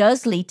 And it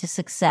does lead to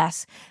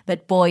success,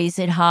 but boy, is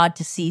it hard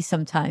to see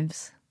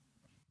sometimes.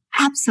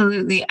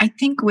 Absolutely. I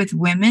think with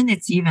women,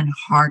 it's even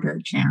harder,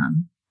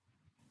 Jan.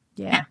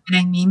 Yeah. And what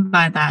I mean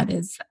by that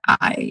is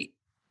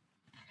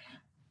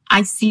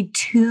I see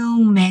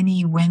too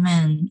many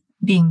women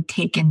being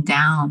taken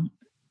down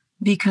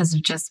because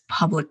of just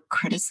public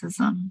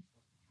criticism.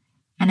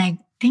 And I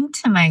think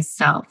to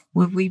myself,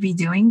 would we be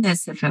doing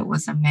this if it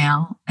was a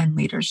male in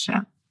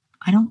leadership?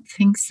 I don't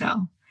think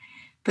so.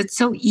 But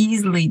so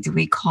easily do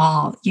we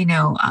call,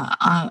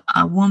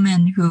 a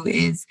woman who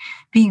is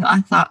being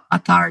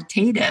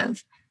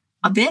authoritative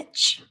a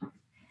bitch.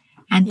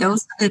 And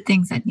those are the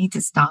things that need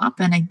to stop.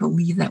 And I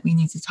believe that we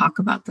need to talk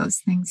about those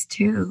things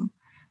too.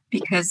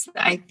 Because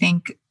I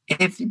think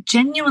if it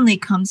genuinely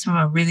comes from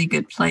a really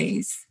good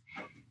place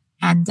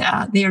and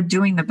they are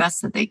doing the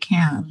best that they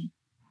can,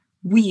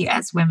 we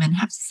as women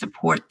have to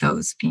support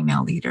those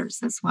female leaders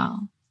as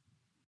well.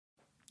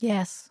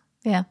 Yes.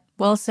 Yeah.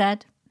 Well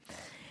said.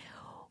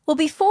 Well,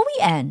 before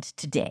we end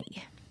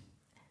today,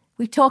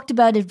 we talked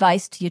about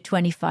advice to your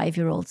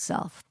 25-year-old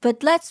self,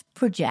 but let's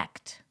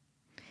project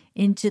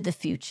into the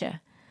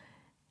future.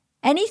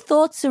 Any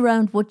thoughts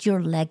around what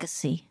your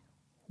legacy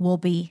will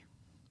be?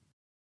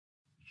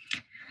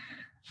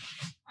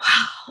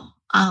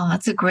 Oh,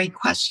 that's a great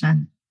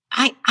question.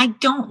 I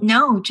don't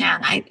know,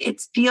 Jan.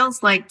 It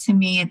feels like to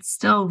me it's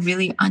still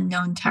really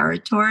unknown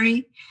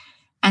territory.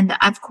 And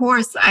of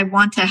course, I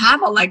want to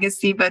have a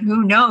legacy, but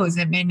who knows?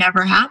 It may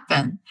never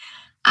happen.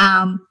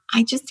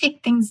 I just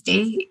take things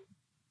day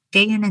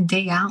in and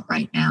day out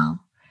right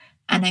now.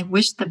 And I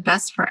wish the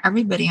best for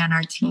everybody on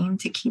our team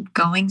to keep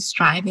going,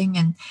 striving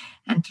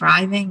and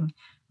thriving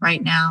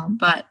right now.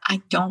 But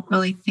I don't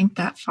really think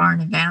that far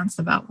in advance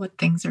about what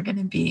things are going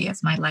to be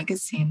as my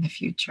legacy in the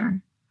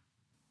future.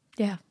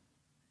 Yeah.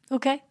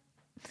 Okay.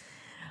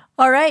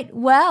 All right.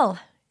 Well,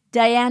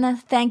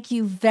 Diana, thank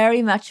you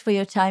very much for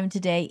your time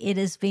today. It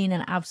has been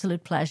an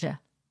absolute pleasure.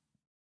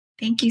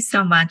 Thank you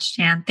so much,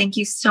 Jan. Thank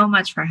you so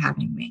much for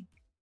having me.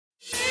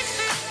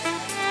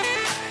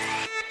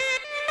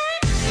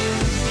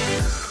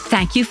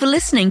 Thank you for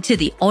listening to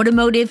the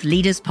Automotive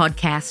Leaders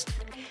Podcast.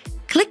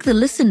 Click the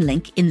listen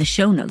link in the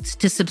show notes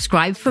to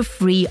subscribe for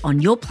free on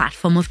your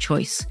platform of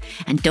choice.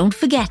 And don't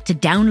forget to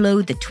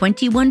download the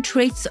 21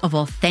 Traits of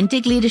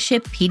Authentic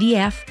Leadership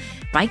PDF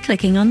by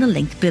clicking on the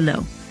link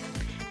below.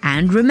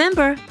 And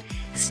remember,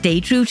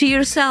 stay true to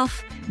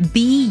yourself,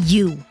 be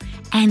you,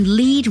 and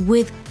lead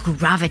with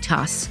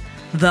gravitas,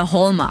 the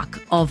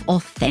hallmark of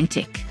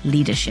authentic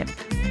leadership.